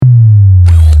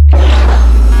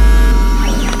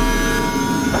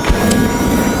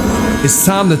It's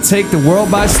time to take the world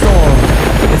by storm.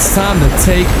 It's time to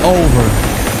take over.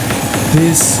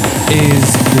 This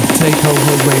is the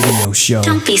Takeover Radio Show.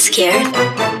 Don't be scared.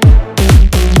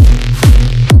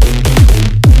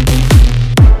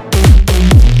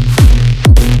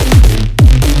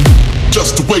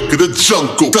 Just the wake of the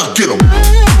jungle. Now get 'em.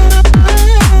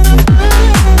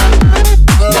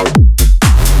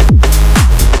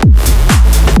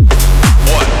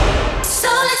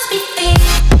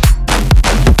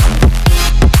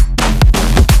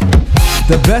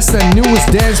 The best and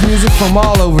newest dance music from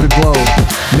all over the globe,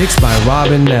 mixed by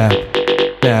Robin Knapp.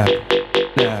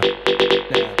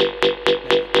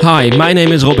 Hi, my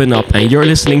name is Robin Knapp and you're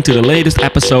listening to the latest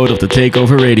episode of the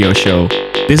Takeover Radio Show.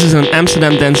 This is an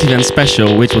Amsterdam Dance Event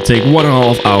special which will take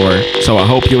 1.5 hours, so I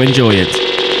hope you enjoy it.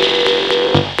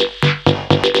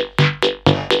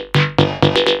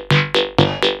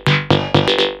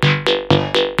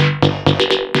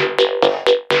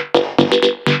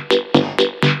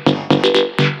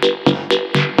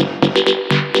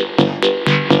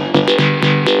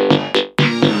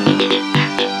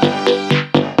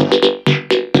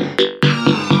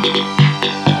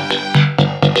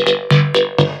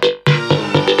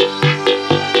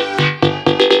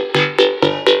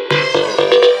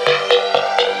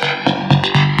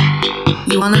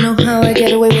 Wanna know how I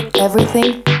get away with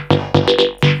everything?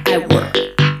 I work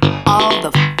all the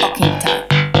fucking time.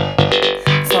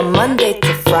 From Monday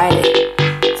to Friday,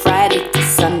 Friday to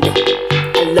Sunday.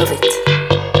 I love it.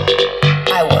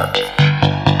 I work.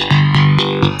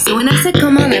 So when I say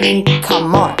come on, I mean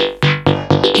come on.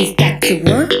 You've got to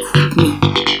work with me.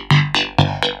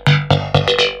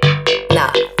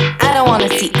 Nah, I don't wanna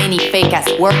see any fake ass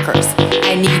workers.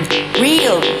 I need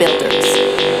real builders.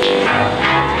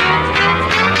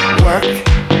 Work it.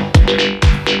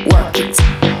 Work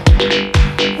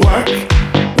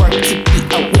to be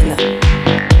a winner.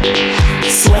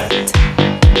 Sweat,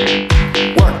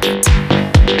 work it.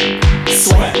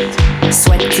 Sweat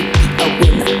to be a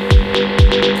winner.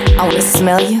 I wanna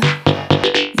smell you.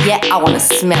 Yeah, I wanna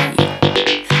smell you.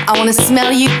 I wanna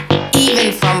smell you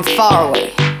even from far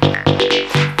away.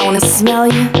 I wanna smell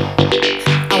you.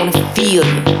 I wanna feel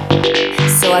you.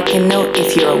 So I can know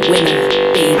if you're a winner,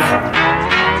 baby.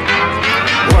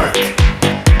 Work it.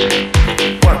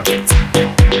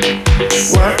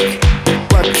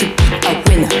 Work to be a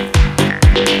winner.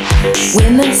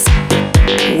 Winners,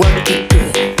 work it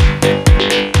good.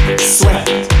 Sweat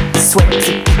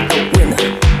to be a winner.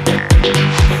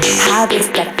 How does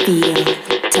that feel?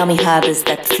 Tell me, how does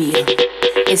that feel?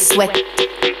 Is sweat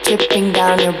dripping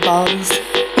down your balls?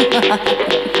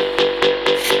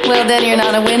 Well, then you're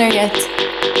not a winner yet.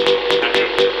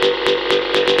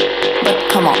 But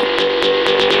come on.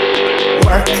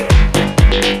 Work it.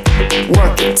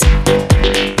 Work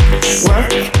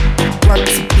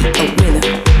to be a winner.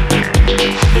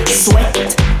 Sweat,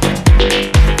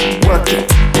 work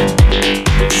it.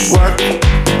 Work to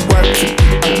be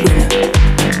a winner.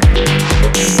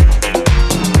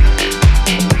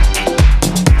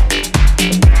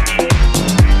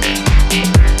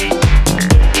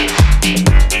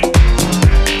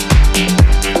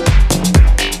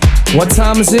 What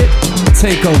time is it?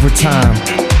 Takeover time.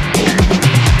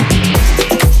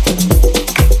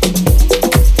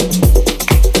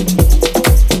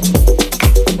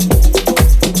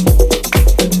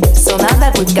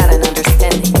 We've got an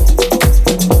understanding.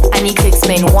 I need to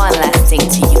explain one last thing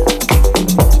to you.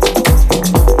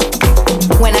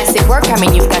 When I say work, I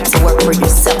mean you've got to work for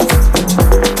yourself.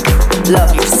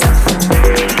 Love yourself.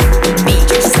 Be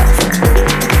yourself.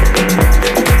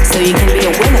 So you can be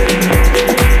a winner.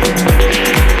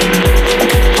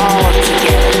 All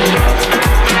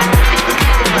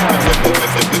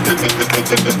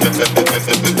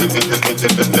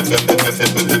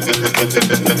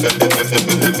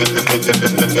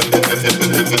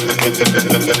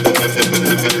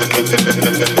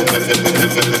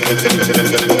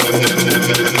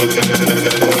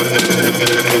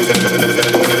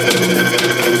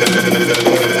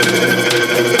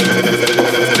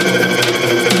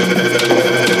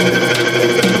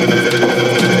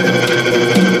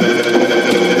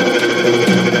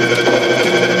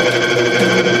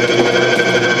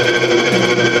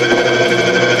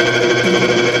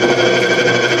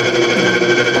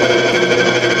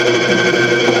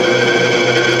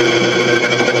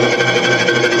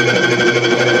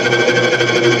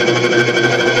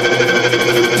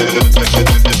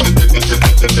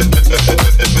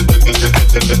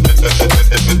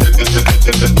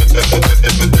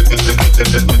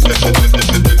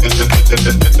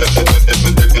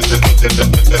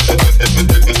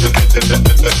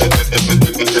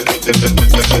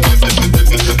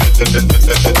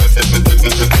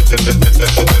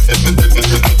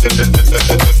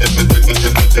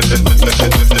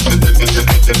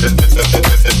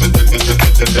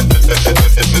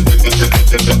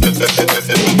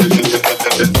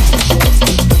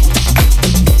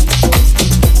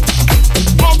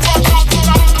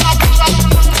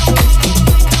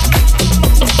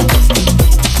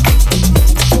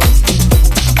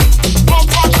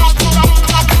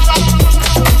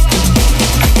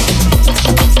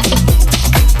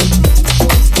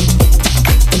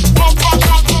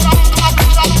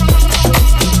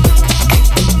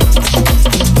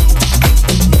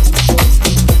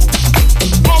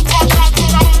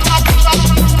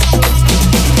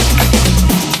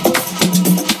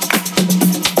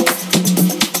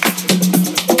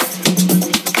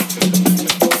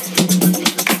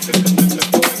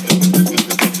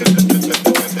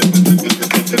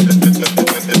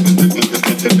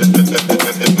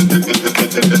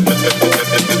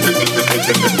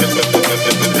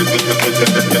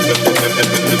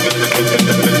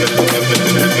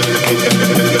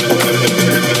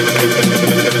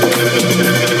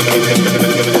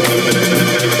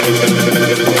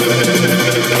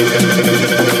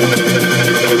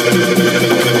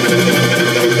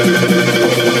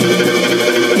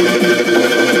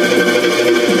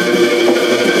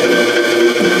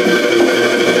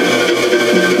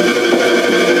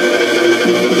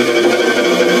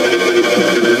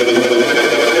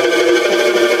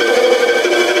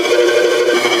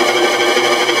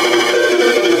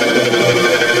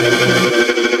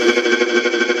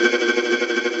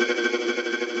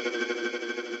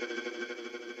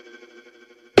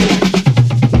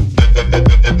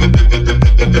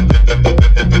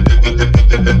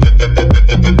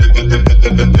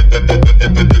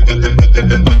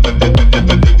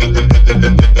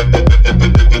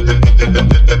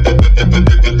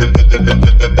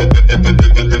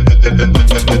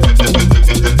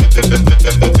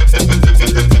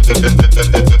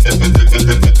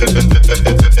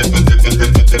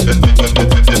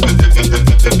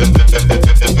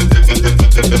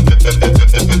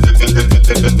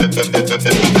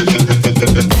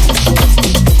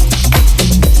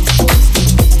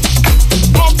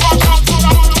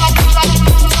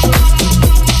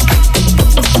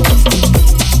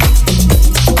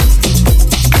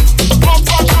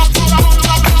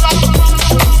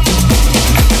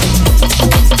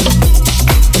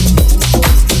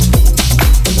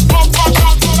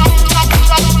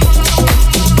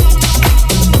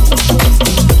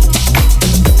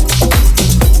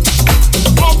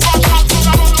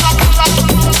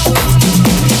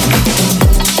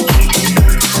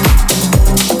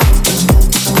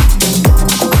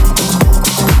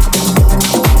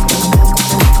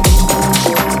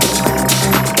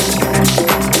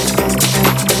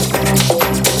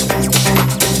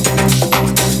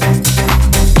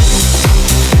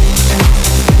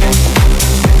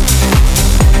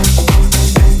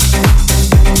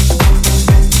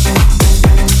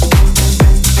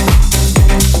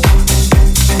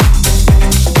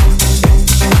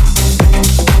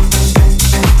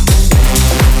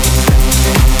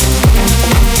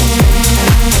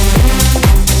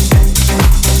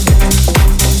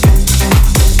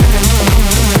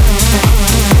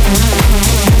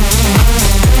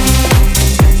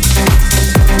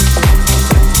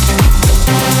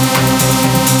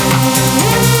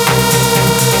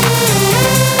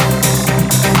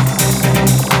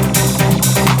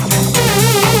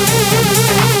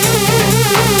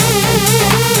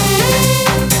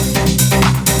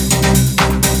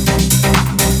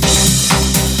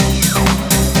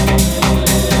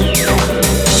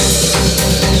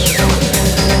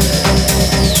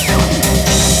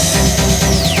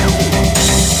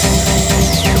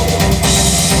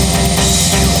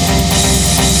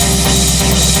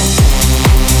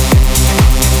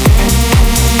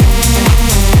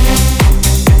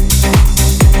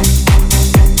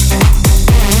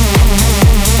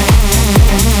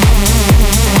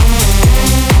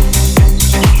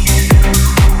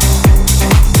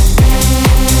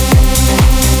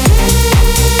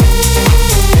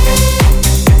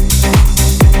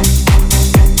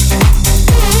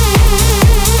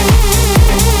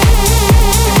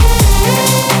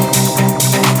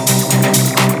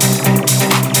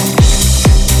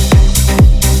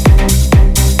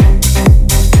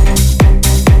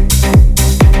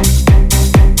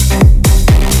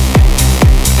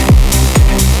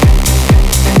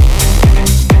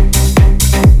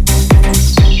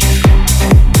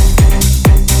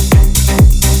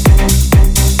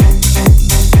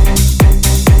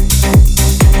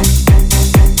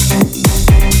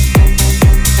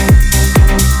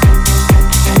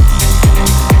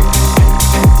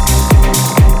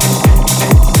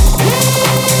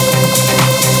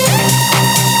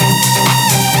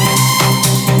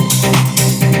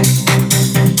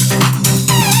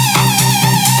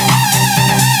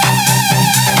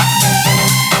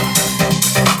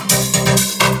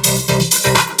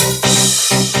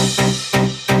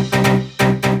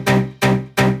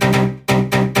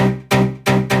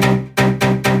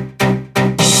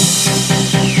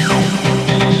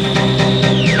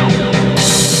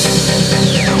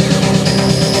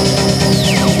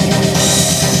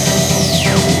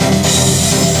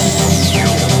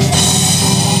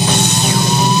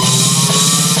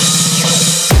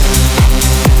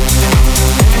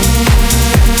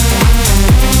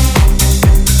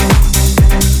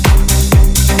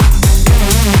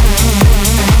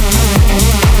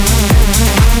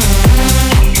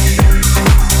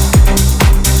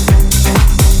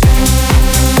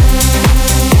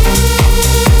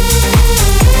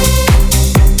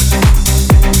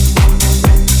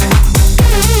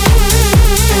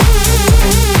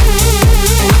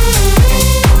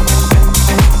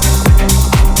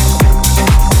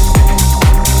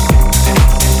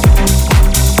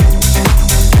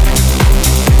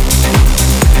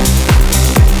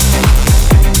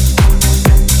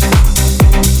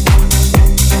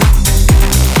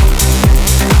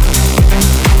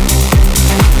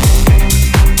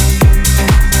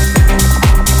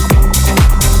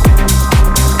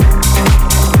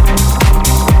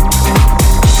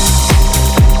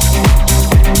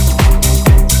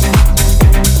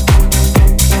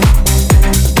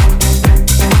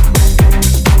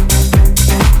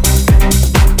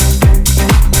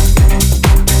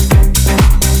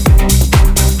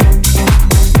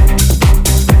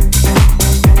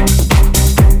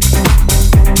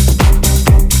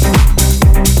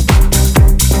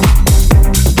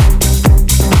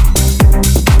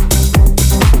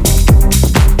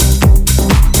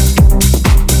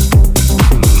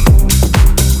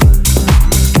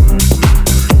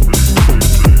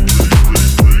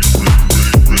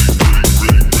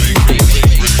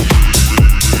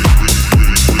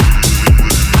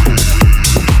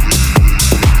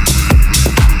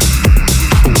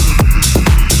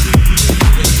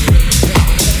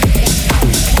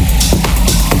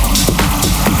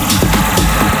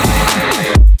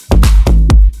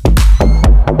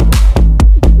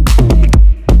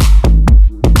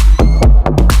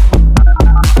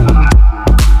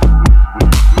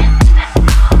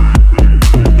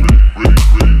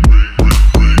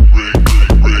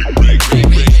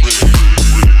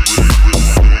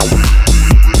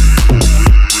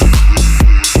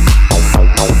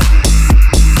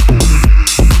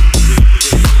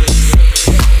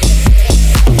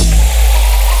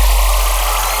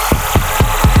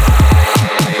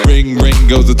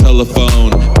goes the telephone.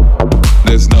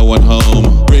 There's no one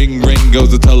home. Ring, ring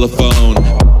goes the telephone.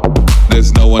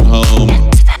 There's no one home.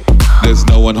 There's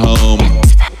no one home.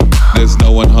 There's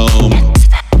no one home.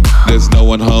 There's no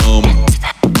one home.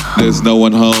 There's no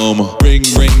one home. Ring,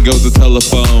 ring goes the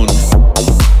telephone.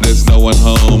 There's no one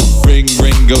home. Ring,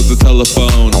 ring goes the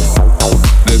telephone.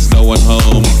 There's no one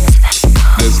home.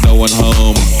 There's no one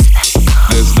home.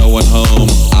 There's no one home.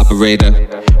 Operator,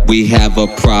 we have a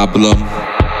problem.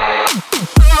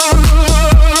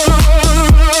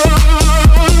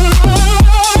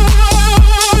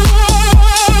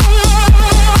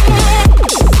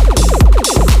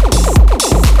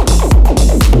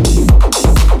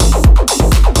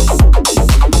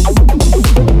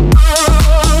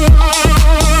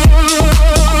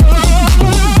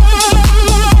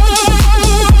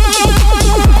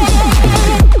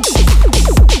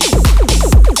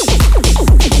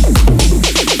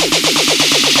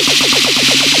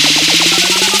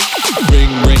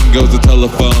 Goes the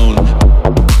telephone.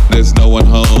 There's no one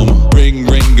home. Ring,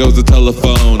 ring goes the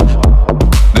telephone.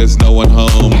 There's no one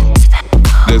home.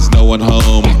 There's no one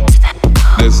home.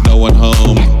 There's no one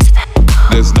home.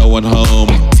 There's no one home.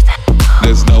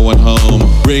 There's no one home.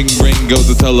 Ring, ring goes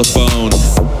the telephone.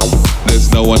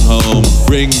 There's no one home.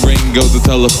 Ring, ring goes the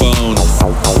telephone.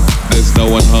 There's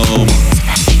no one home.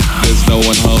 There's no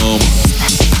one home.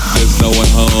 There's no one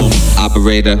home.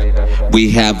 Operator,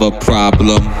 we have a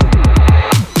problem.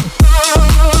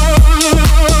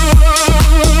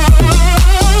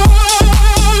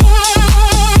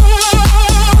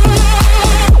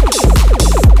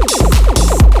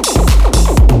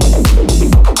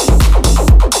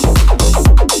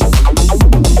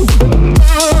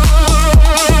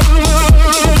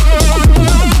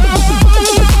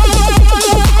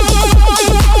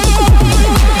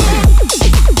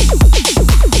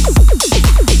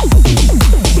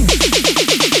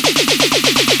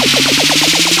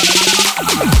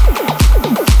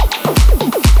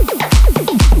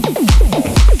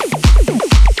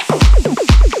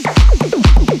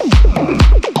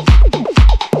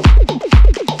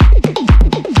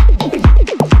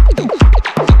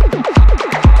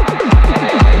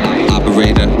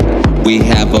 We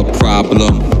have a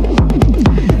problem.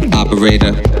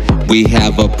 Operator, we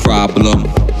have a problem.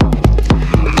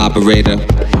 Operator,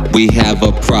 we have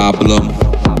a problem.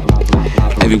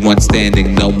 Everyone's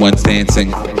standing, no one's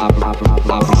dancing. Operator,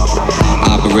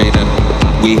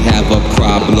 we have a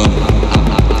problem.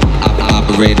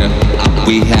 Operator,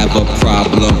 we have a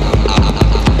problem.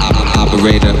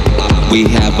 Operator, we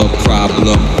have a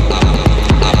problem.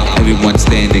 Everyone's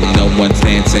standing, no one's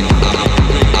dancing.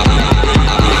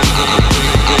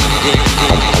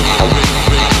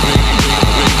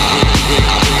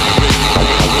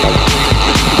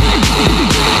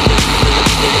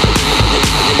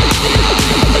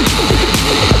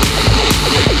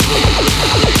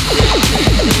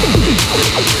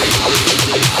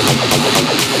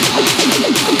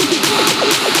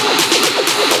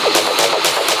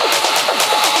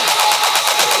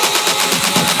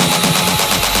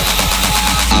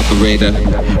 Operator,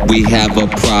 we have a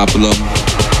problem.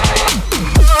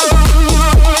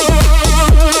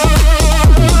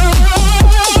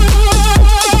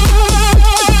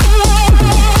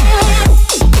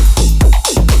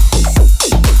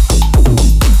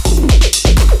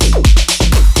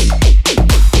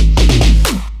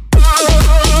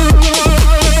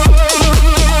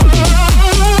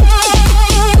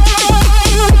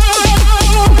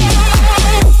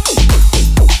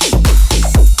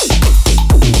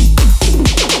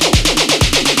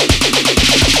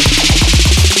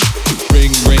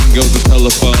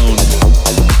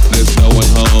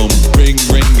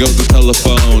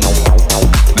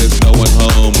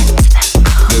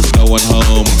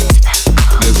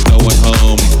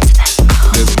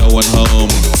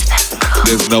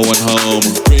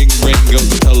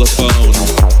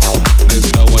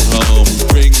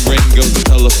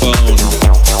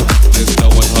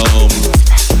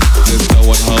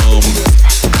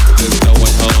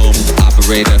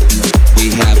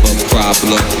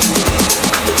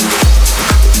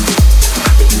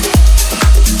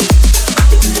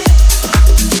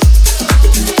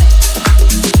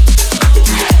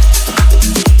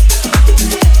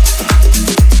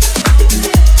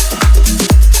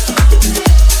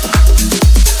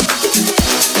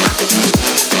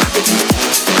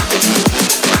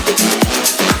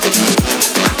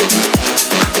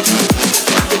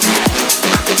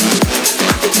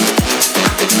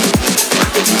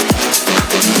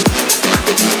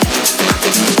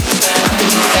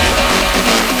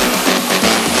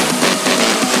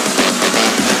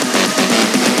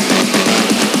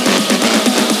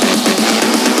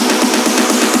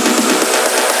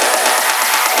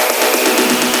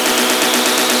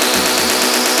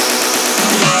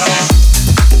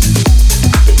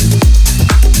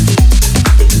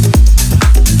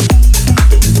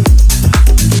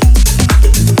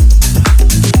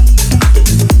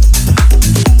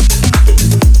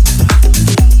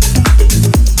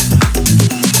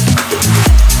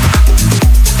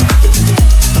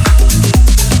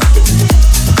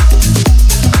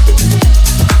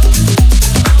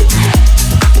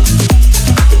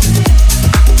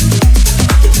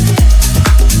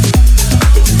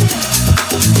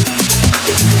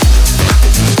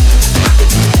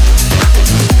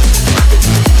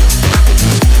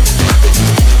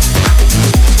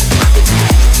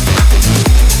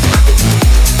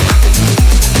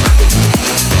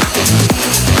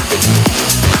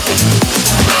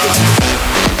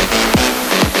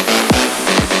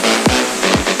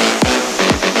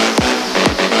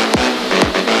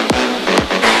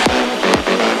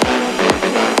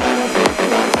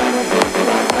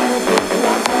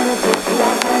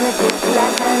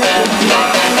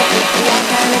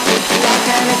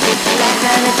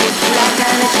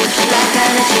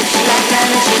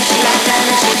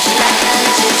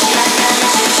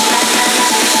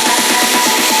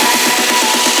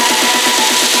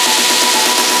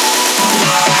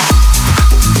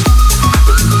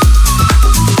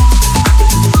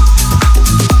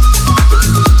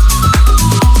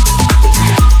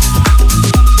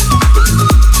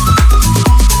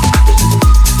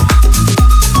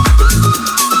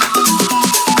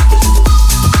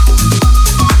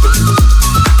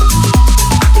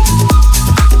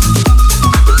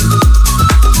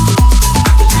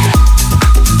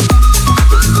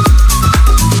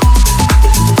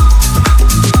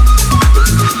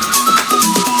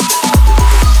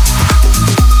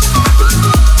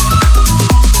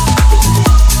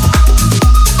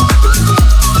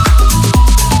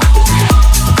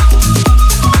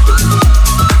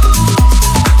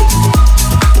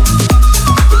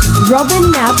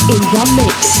 Robin Knapp in the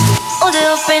mix. All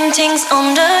the paintings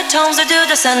on the tombs, they do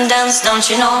the Sundance, don't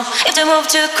you know? If they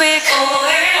move too quick,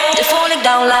 they're falling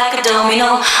down like a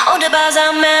domino. All the bars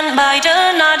are men by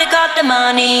the night, they got the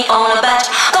money on a bet.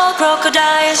 Gold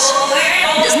crocodiles,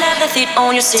 there's never fit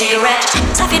on your cigarette.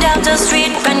 Stuff it down the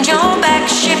street, bend your back,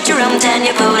 shift your arm, then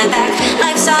you pull it back.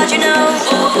 Life's hard, you know.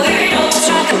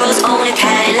 Strike a pose on your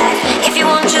Cadillac. If you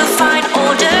want to find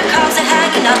all the cars, they're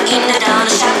hanging out in the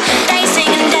dollar shop. They sing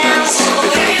and dance,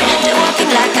 they're walking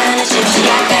like a gypsy,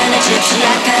 like a gypsy,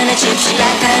 like a gypsy,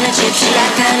 like a gypsy,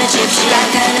 like a gypsy,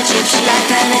 like a gypsy, like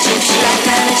a gypsy, like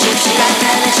a gypsy, like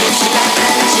a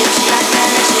gypsy, like a gypsy, like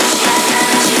a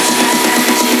gypsy, like a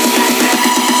gypsy, like a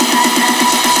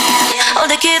gypsy. All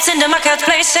the kids in the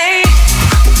marketplace say.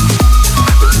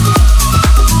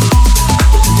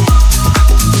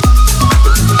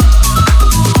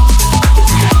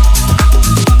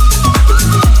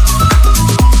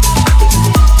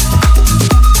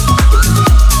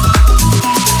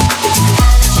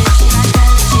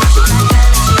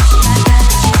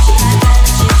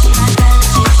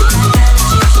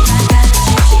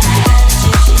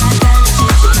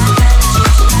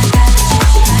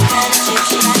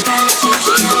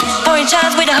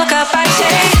 Chance with a hookup.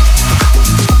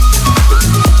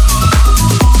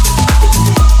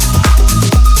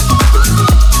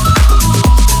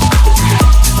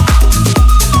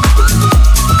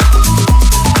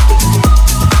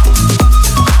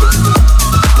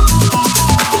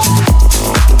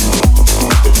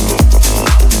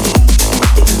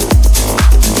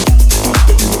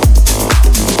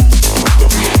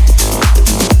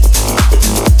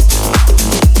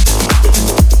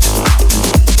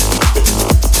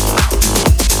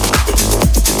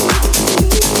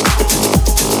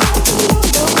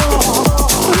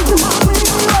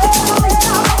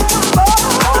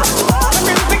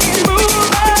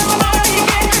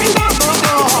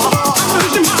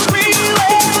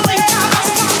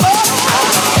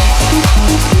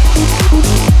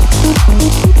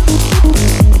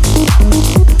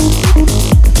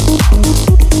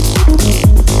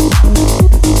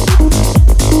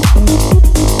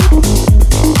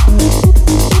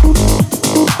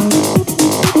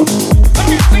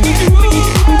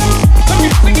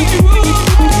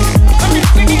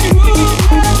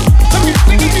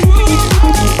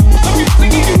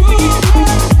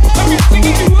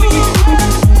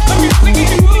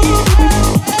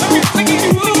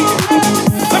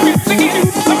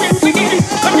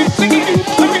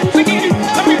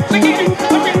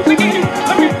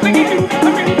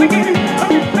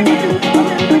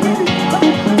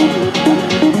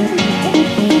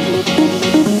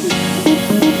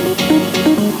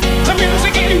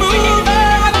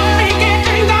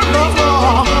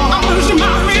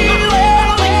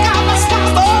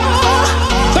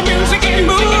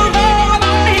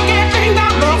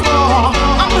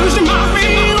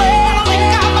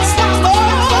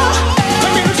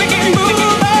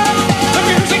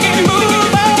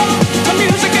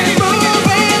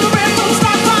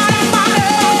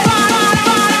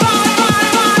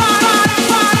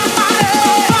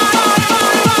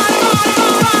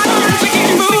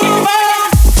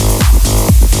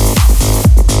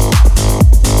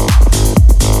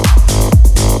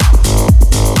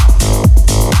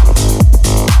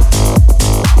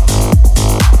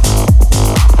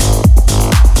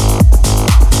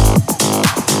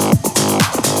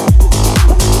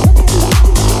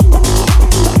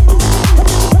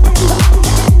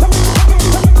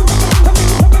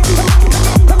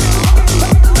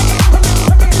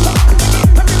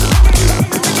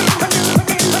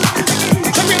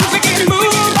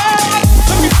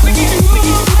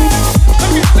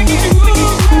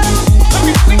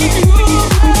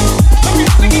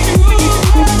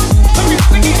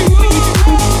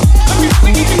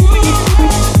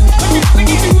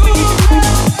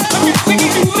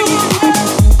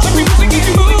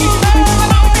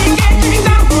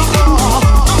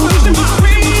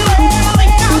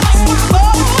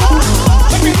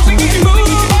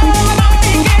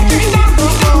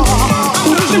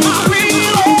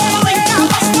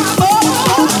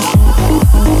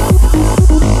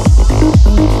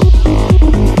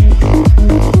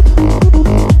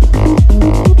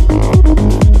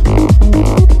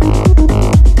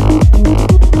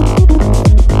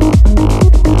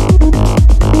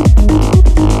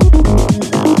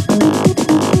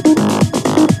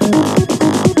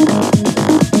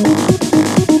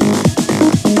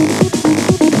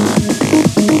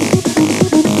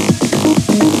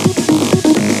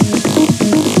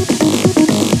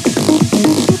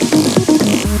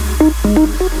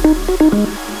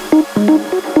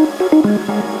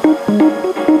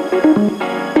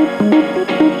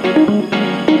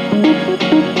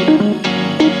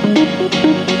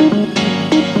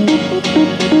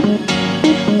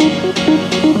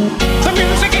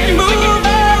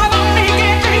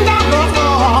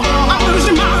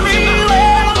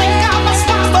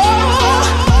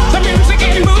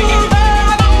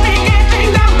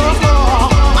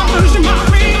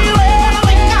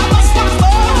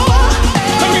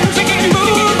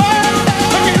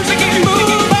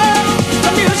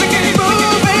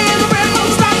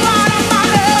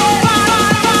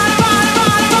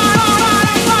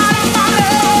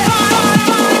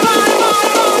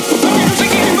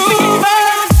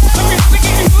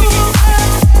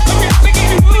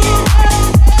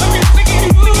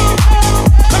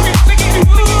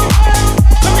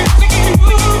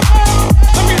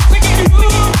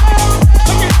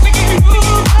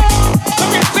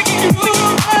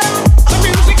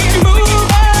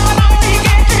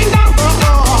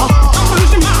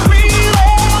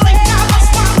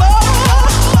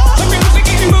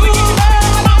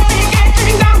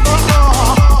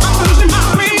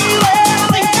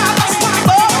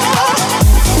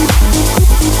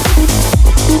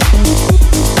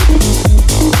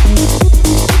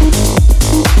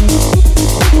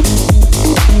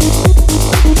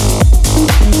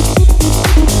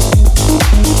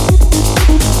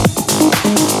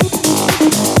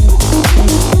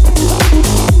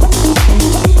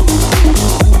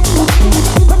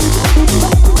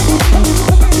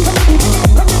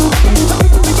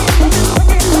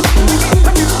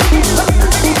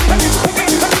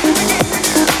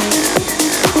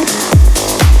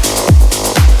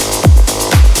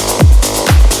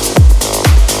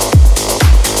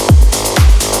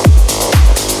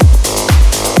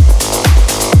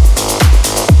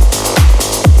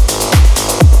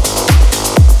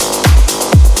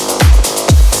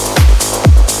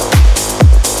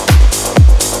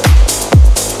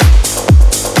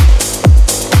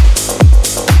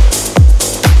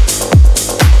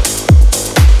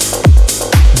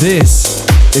 This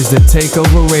is the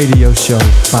Takeover Radio Show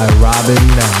by Robin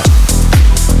Knapp.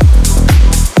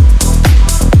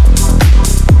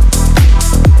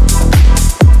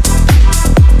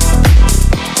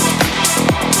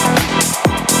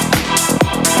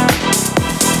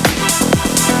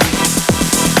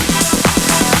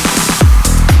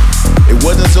 It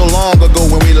wasn't so long ago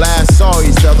when we last saw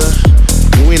each other,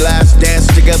 when we last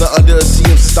danced together under a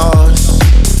sea of stars.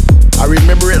 I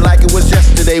remember it like it was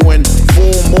yesterday when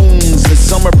full moons and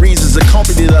summer breezes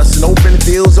accompanied us in open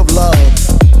fields of love.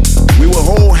 We would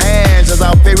hold hands as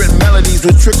our favorite melodies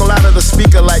would trickle out of the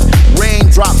speaker like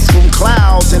raindrops from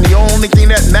clouds, and the only thing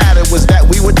that mattered was that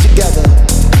we were together.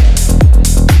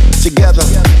 Together.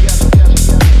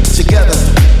 Together.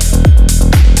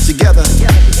 Together.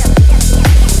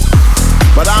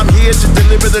 But I'm here to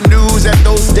deliver the news that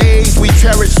those days we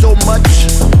cherish so much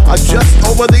are just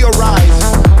over the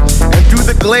horizon. And through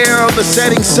the glare of the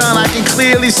setting sun, I can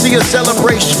clearly see a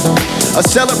celebration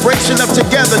of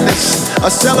togetherness, a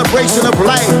celebration of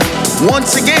life.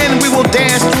 Once again, we will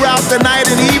dance throughout the night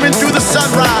and even through the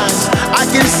sunrise. I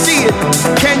can see it.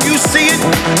 Can you see it?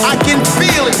 I can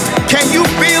feel it. Can you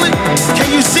feel it?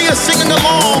 Can you see us singing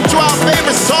along to our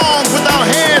favorite songs with our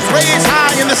hands raised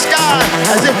high in the sky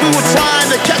as if we were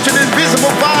trying to catch an invisible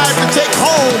vibe to take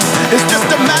home? It's just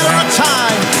a matter of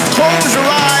time. Close your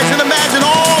eyes and imagine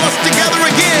all us together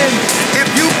again. If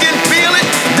you can feel it,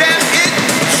 then it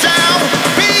shall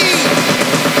be.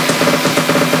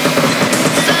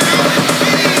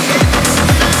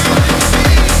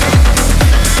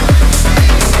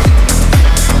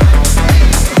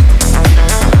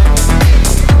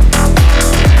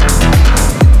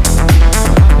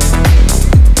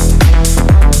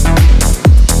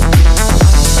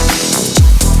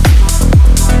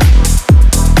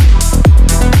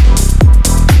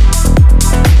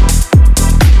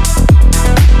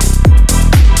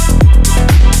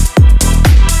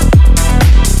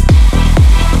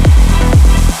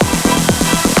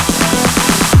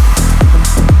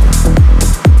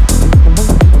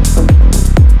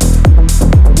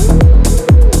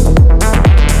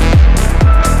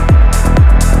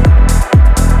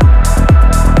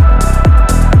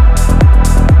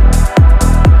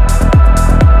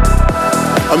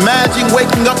 Imagine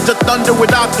waking up to thunder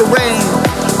without the rain,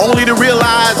 only to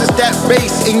realize it's that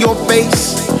bass in your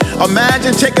face.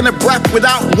 Imagine taking a breath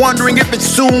without wondering if it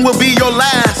soon will be your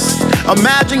last.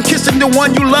 Imagine kissing the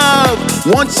one you love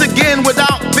once again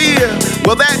without fear.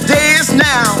 Well, that day is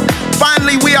now.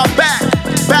 Finally, we are back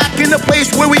in the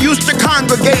place where we used to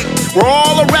congregate. Where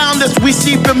all around us we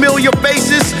see familiar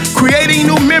faces, creating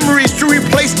new memories to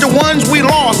replace the ones we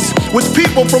lost. With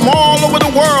people from all over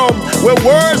the world, where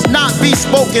words not be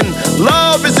spoken.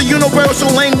 Love is a universal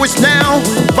language now.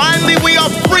 Finally, we are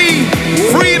free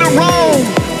to roam,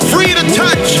 free to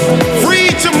touch, free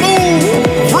to move,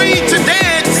 free to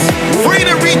dance, free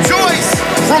to rejoice.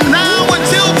 From now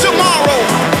until tomorrow,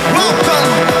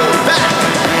 welcome back.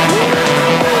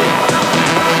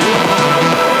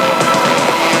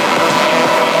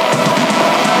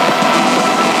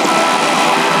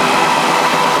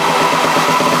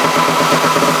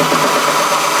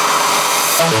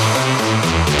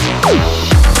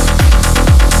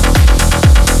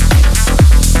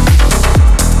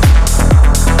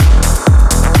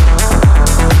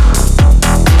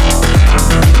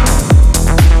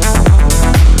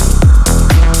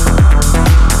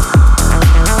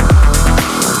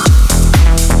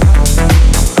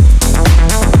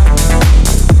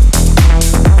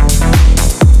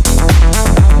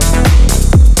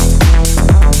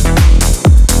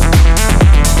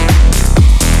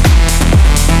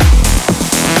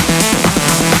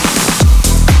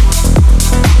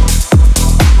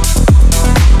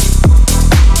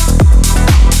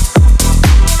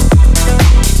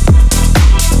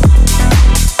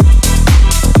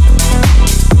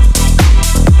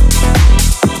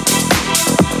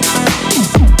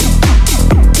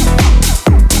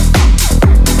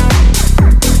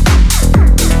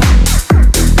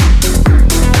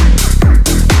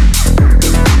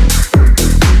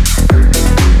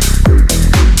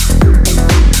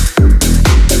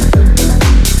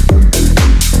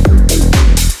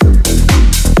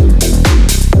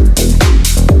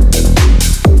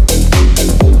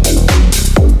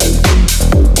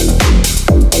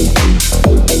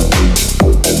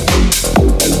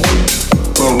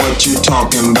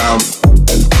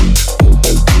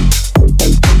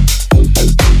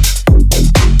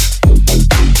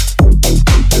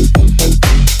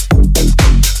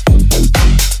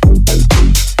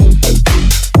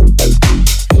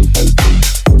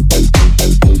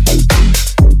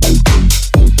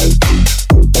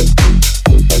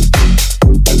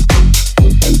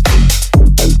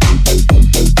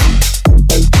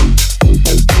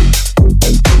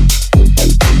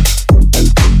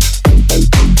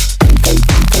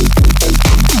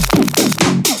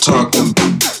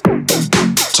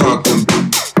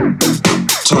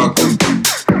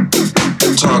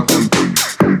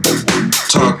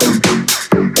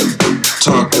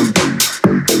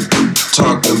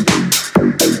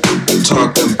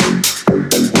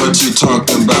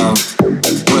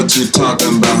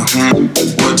 talking about?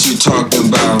 What you talking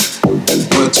about?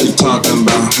 What you talking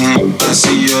about? I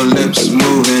see your lips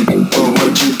moving, but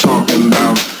what you talking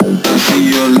about? I see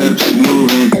your lips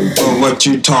moving, but what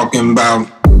you talking about?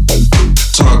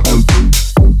 Talking,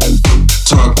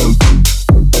 talking,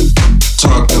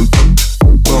 talking,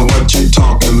 but what you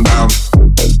talking about?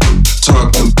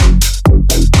 Talking,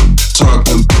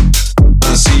 talking,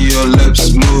 I see your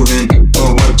lips moving,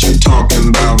 but what you talking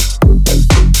about?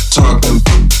 Talking,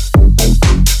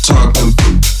 talking,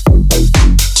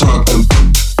 talking,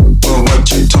 but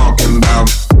what you talking about?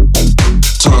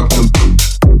 Talking,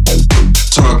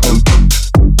 talking,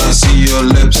 I see your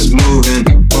lips moving,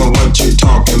 but what you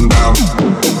talking about?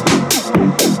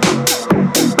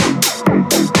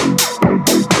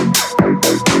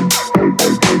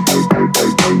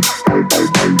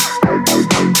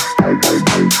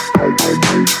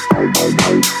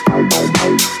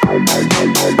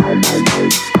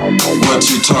 What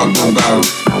you talking about?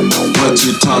 What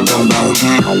you talking about?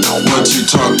 What you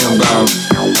talking about?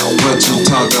 What you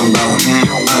talking about?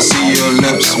 I see your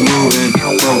lips moving,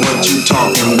 but what you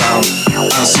talking about?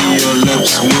 I see your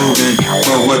lips moving,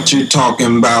 but what you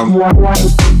talking about? But what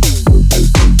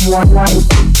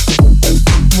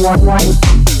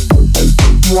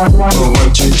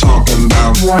you talking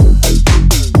about?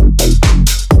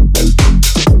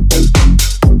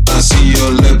 I see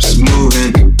your lips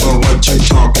moving, but what you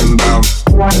talking about?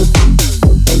 But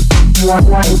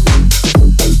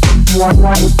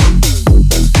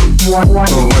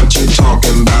what you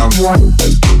talking about?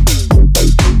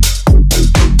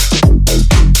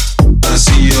 I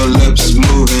see your lips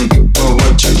moving, but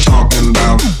what you talking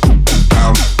about?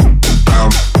 Bow, bow,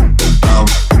 bow, bow,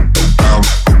 bow,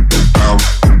 bow, bow,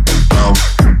 bow, bow,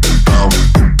 bow.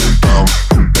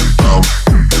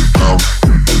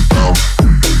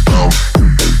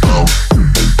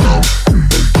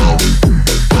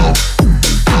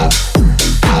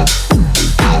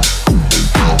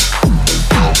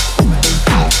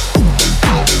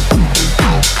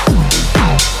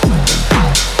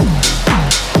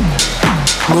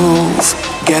 Move,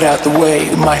 get out the way,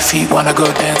 my feet wanna go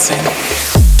dancing.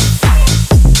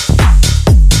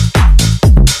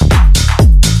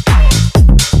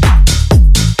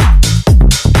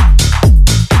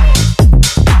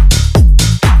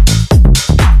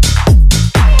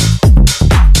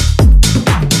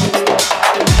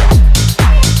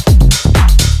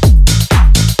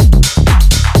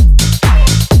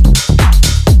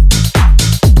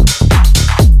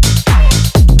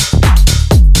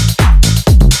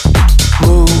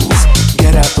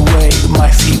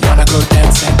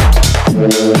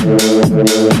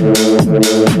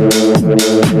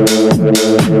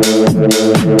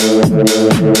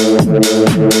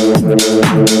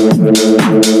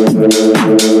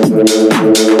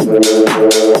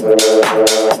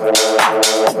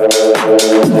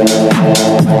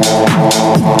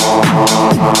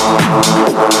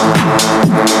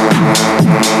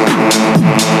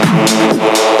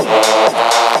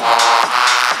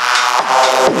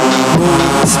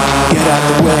 Get out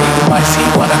the way, my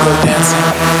feet wanna go dancing.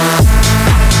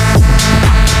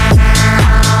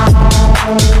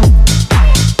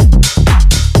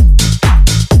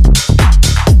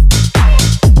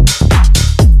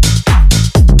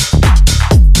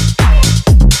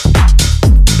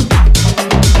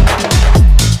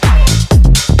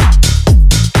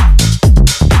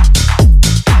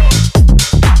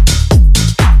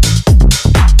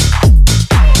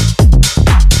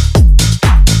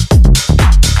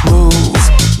 Move,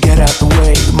 get out the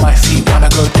way, my feet wanna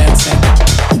go dancing.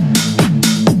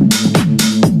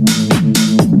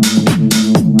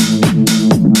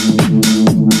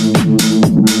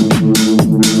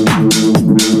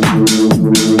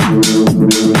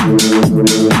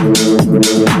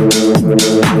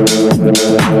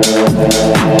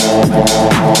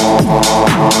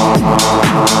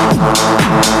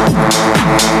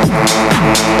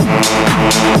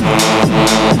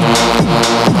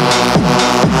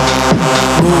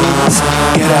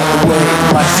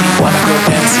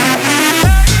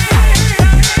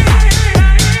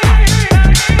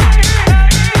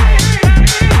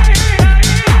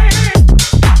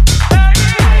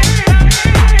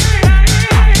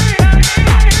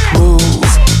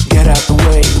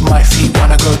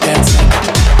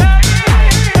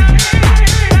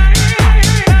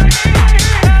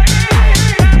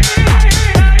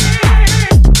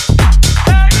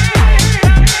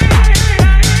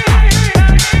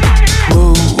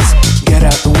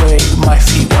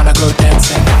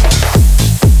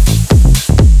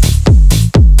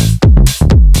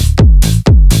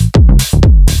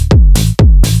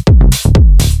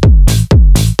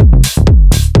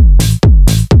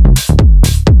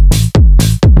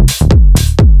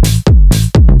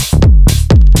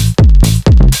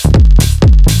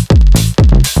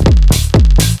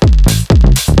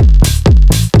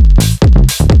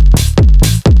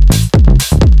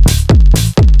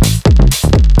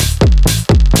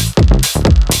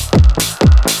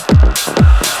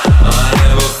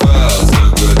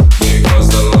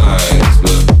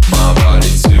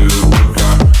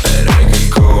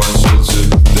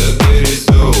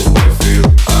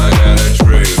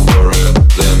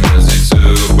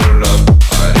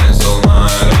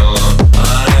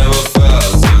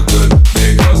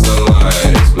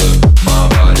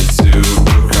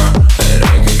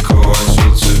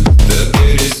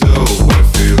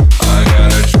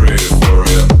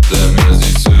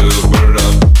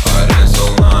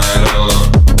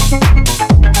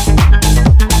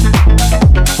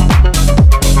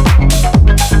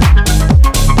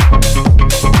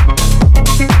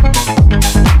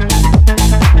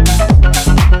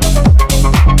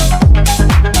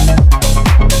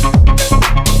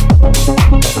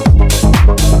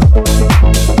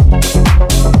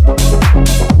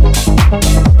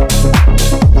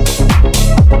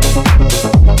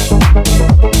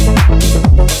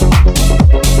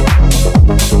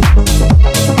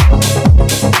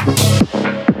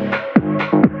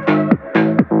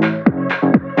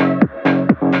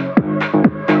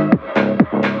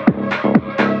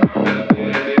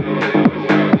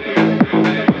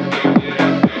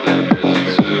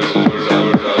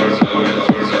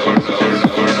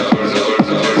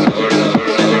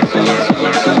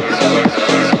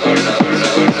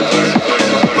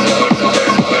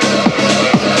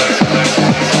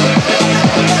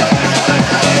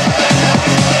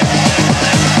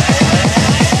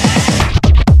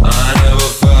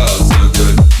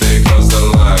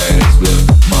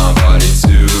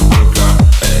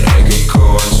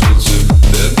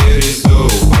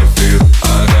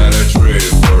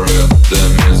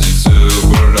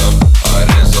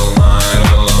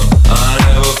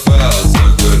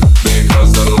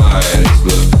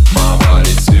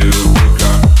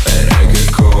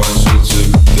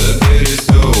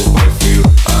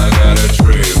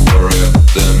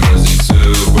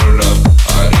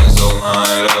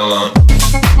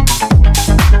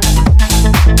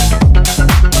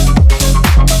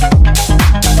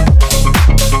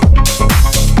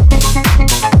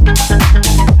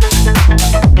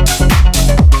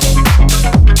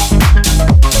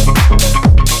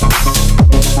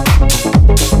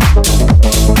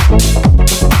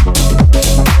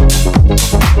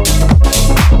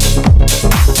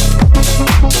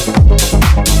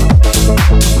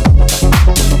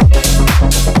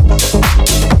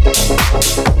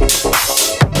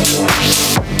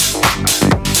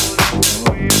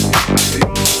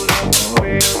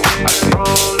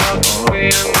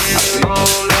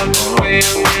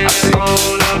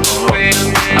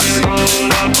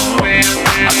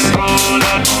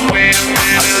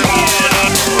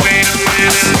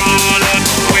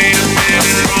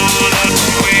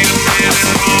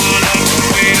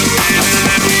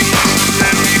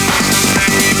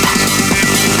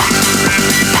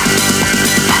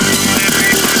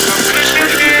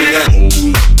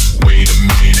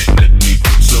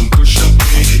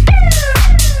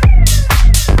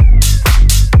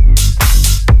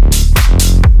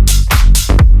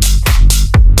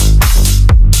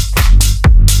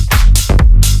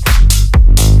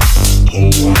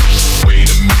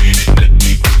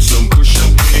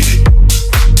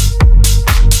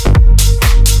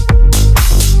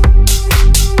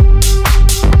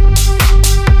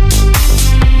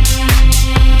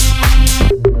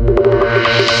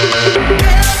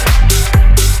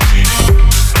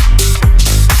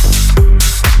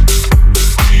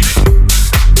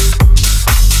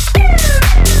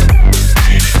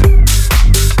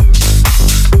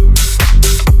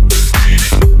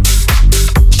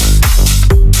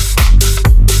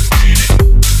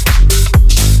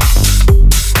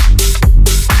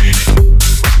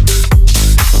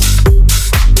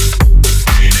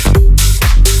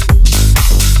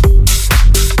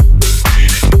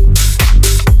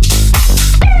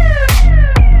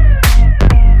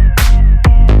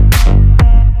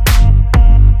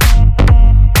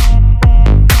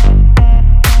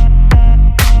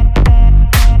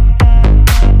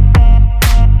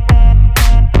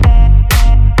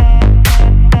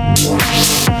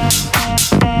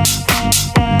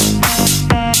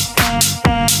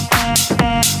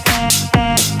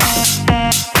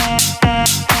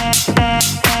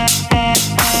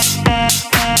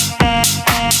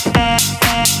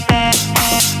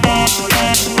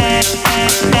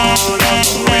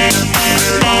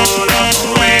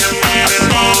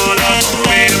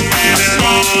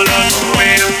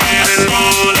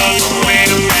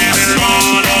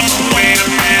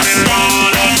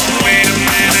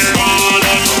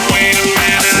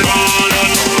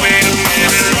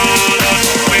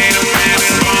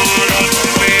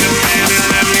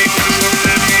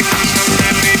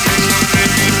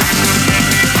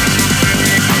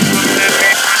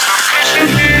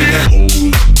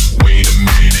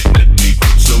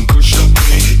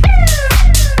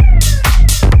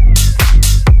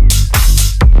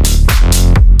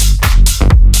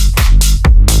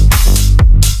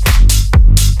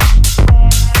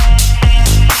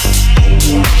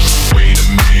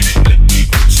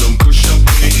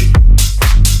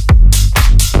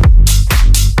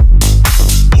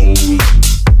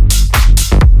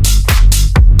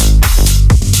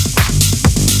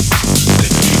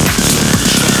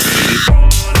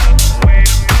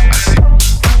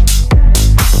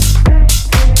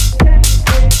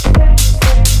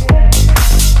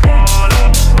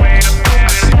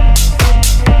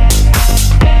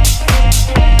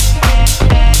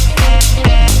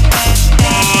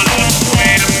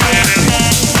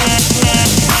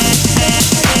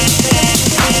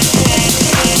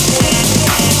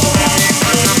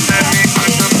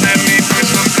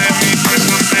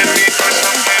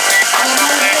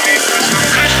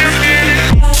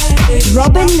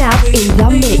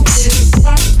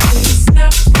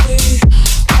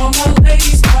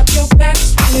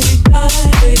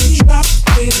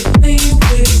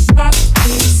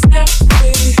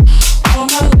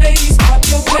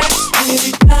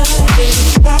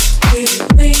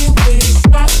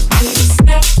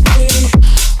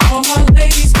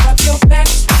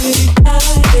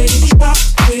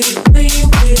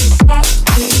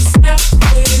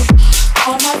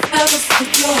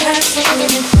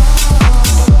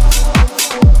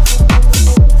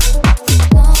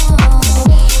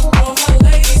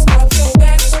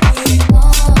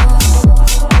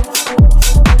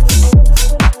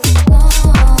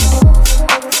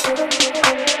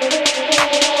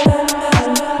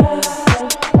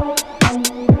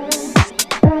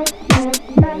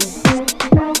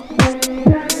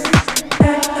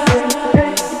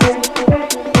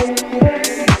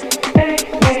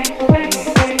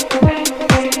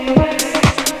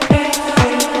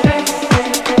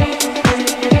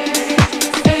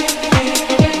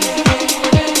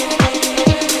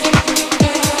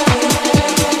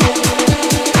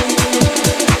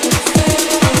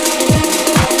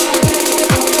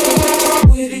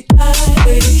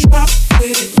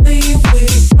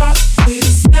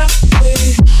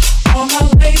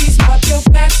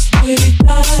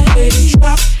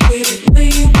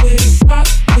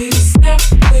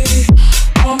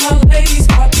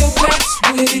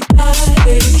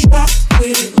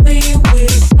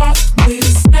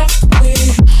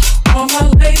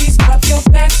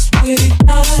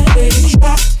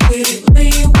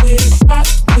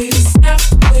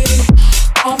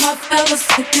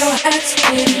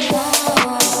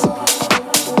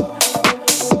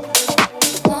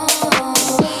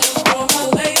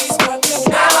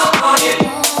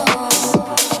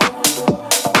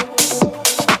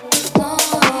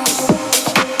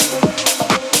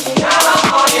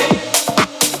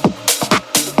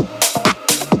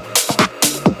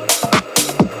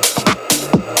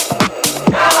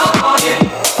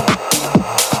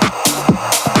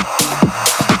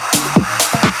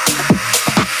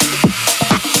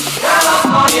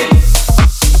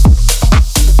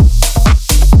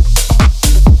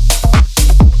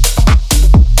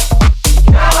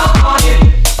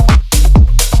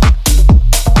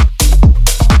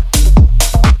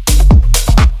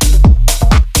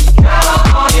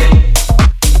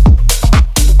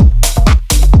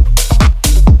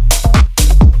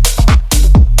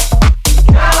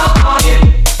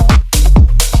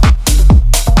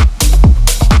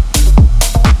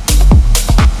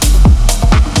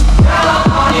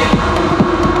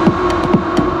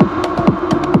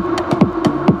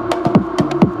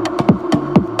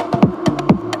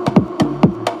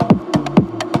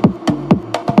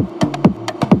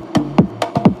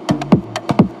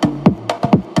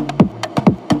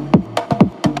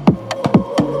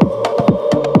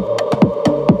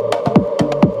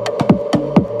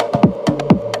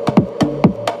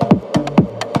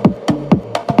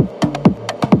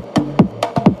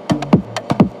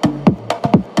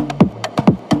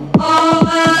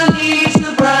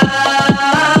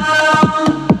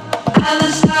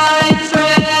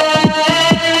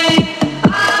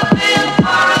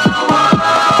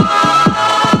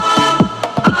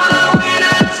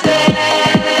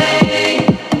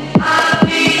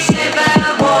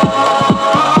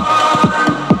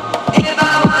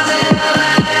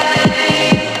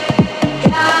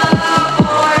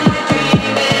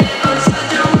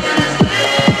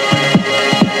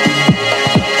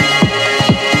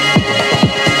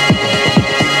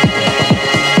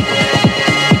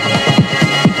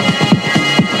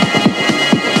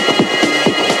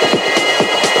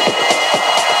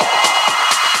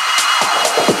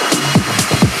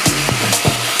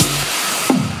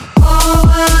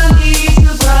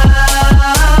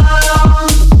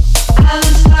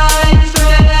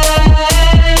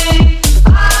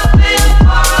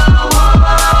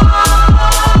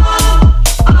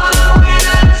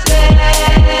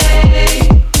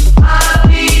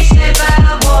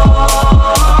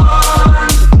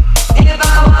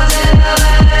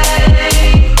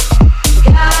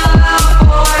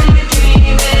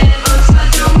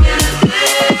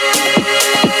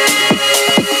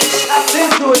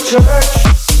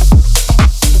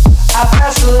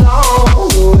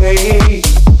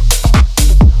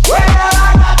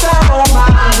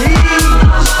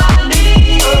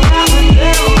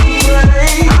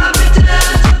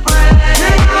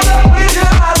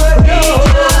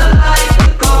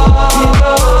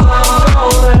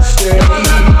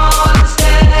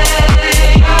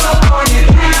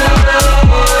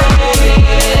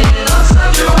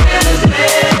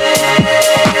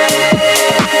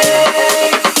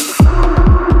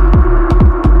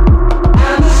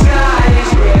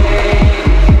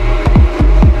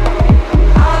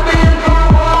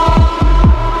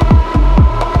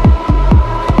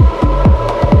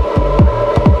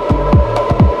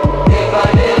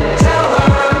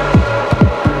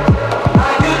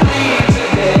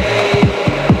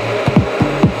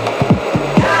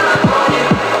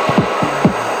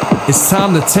 It's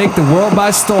time to take the world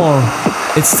by storm.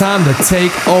 It's time to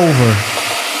take over.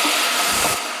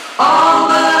 All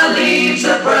the leaves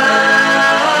are brown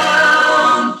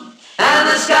and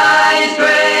the sky is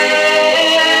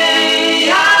gray.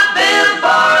 I've been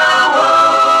for a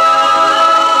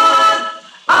walk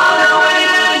on a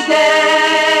winter's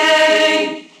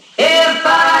day. If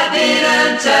I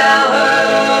didn't tell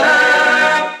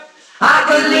her I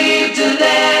could leave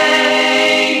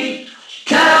today.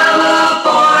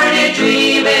 California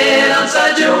dreaming on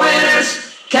such a winter's.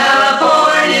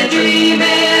 California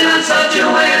dreaming on such a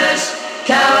winter's.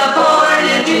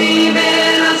 California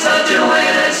dreaming on such a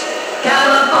winter's.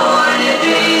 California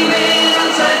dreaming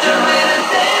on such a winter's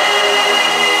day.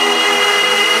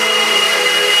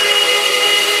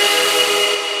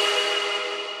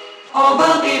 All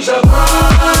the leaves are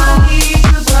brown,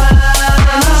 leaves are brown,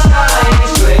 and the sky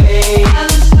is gray, and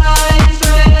the sky is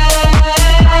gray.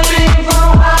 I've been for a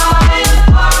while,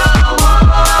 for a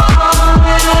long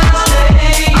winter's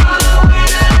day, on a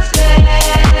winter's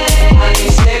day. I'd be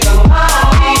sick of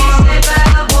home, if I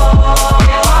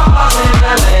wasn't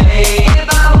LA, if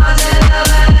I wasn't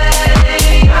LA.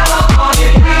 California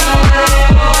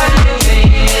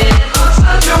dreaming on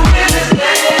such a winter's day.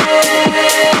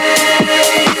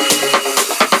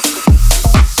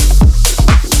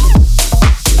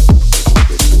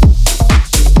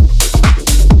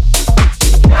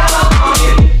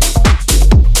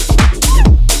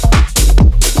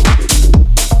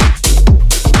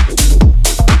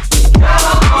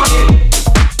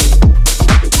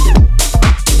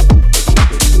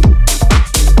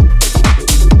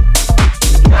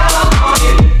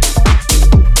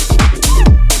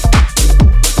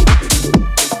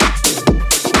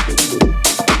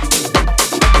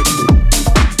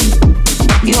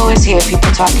 You always hear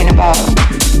people talking about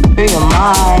free your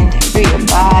mind, free your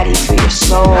body, free your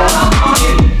soul,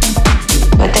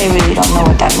 but they really don't know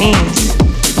what that means.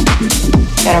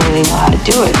 They don't really know how to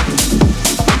do it.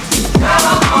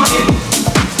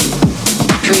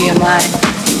 Free your mind,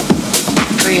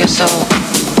 free your soul,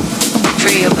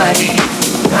 free your body.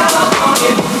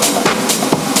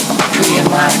 Free your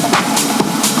mind,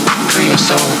 free your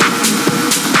soul.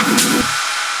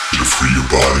 To free your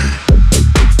body.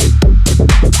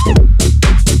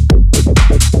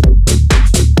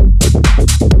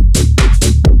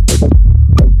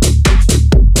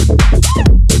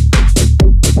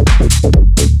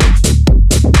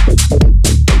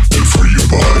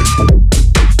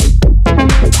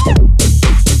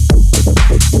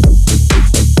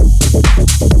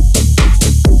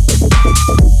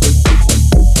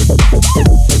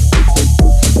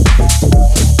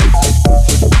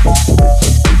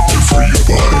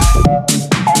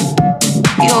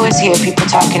 Hear people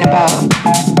talking about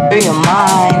free your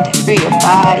mind, free your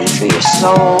body, free your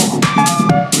soul,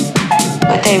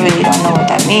 but they really don't know what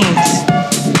that means.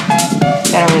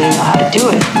 They don't really know how to do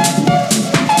it.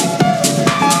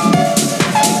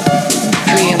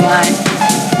 Free your mind,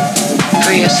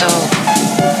 free your soul,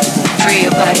 free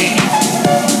your body.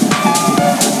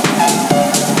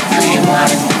 Free your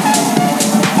mind,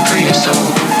 free your soul.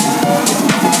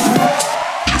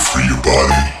 To free your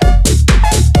body.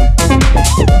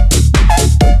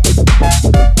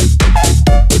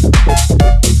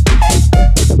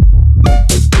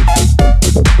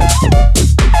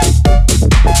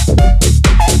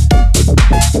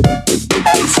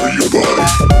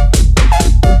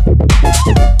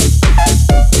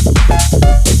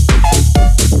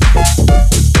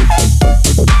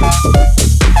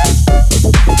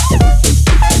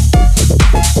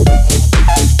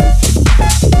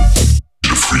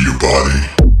 To free your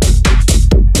body.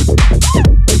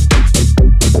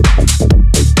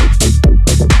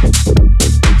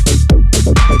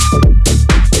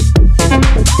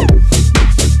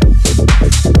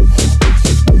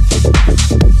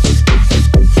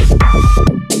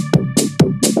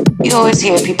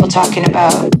 always hear people talking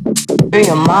about free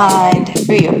your mind,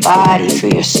 free your body,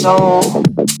 free your soul.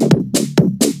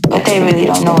 But they really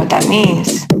don't know what that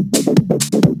means.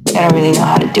 They don't really know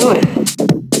how to do it.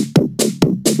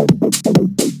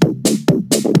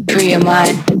 Free your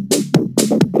mind,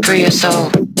 free your soul,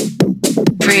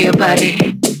 free your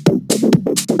body.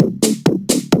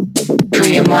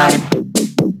 Free your mind,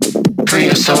 free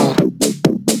your soul.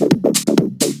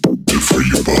 To free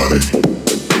your body.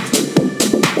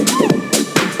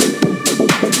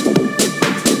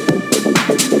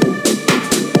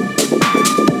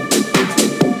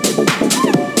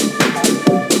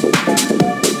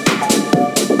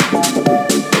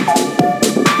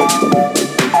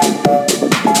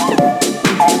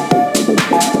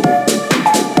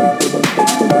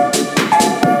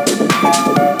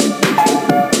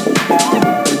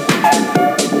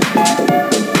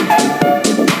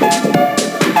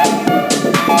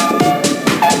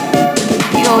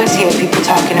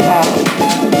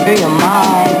 Free your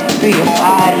mind, free your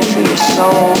body, free your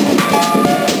soul.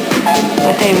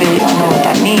 But they really don't know what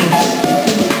that means.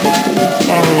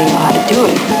 They don't really know how to do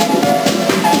it.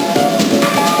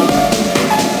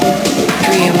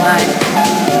 Free your mind,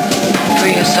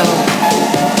 free your soul,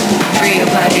 free your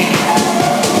body.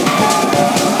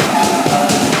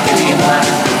 Free your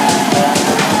mind,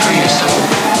 free your soul.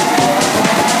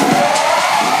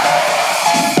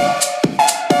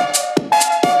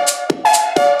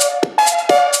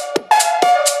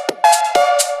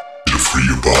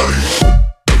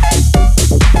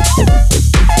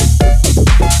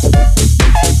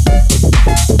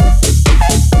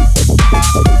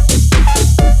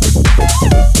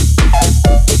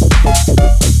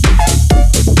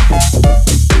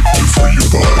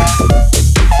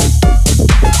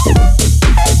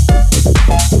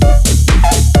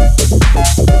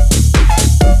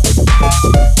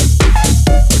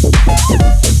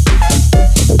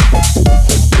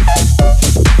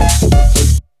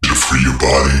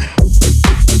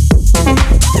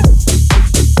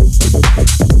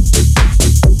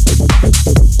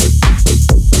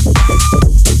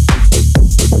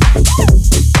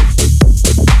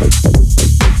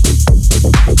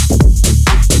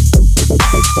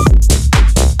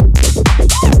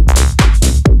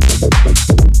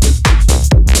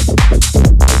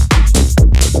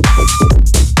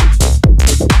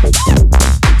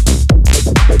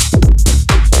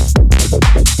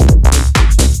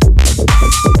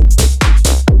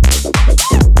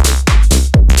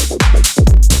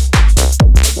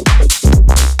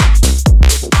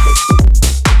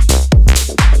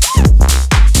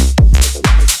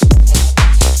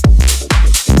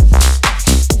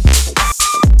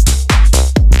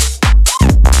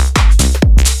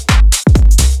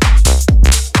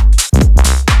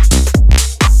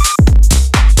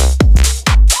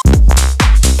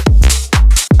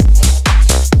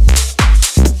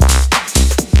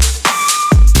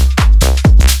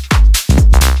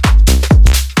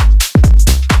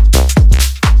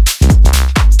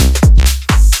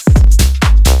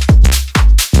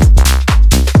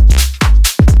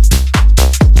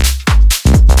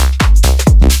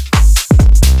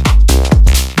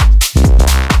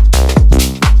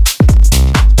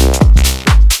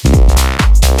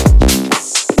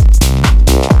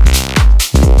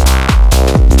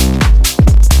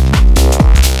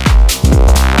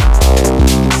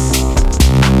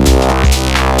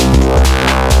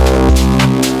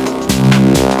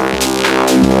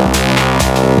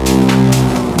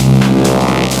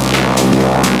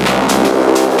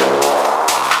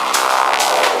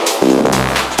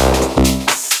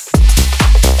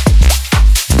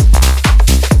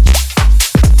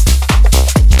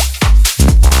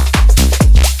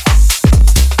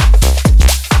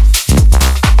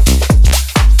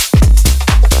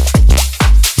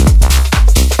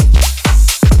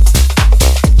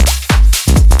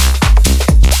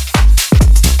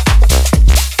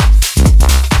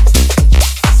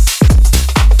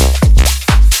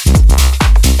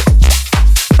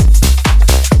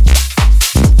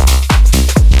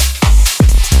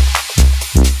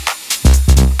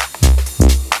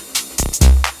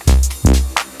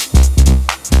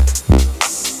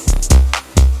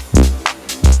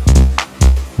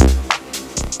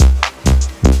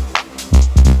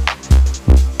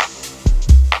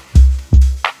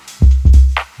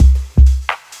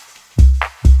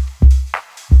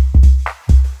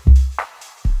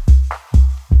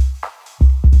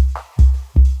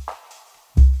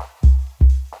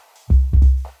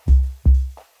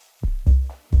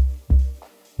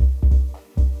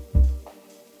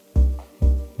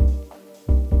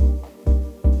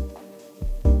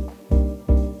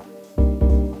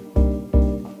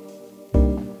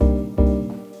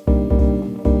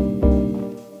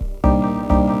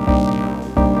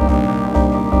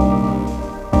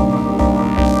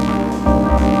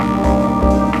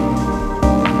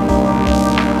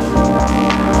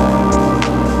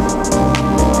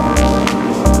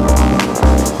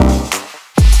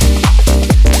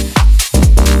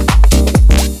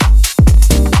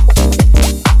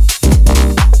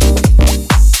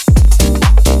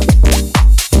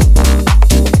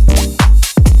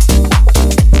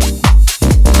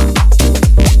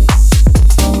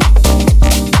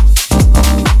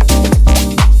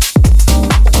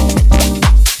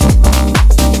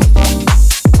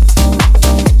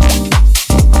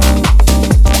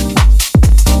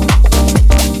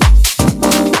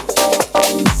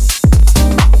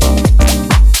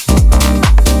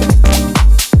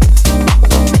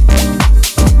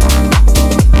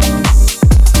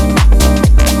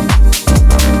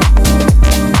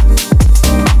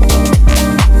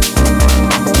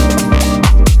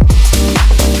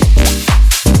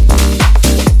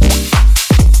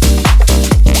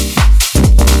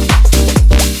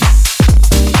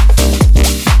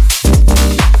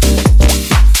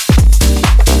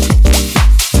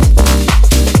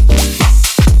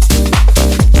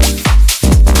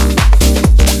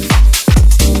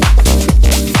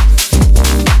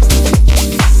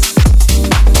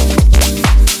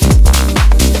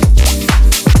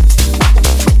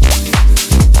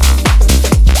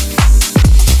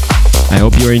 I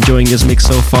hope you're enjoying this mix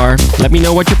so far. Let me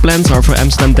know what your plans are for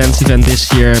Amsterdam Dance Event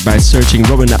this year by searching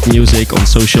Robin Knapp Music on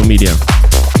social media.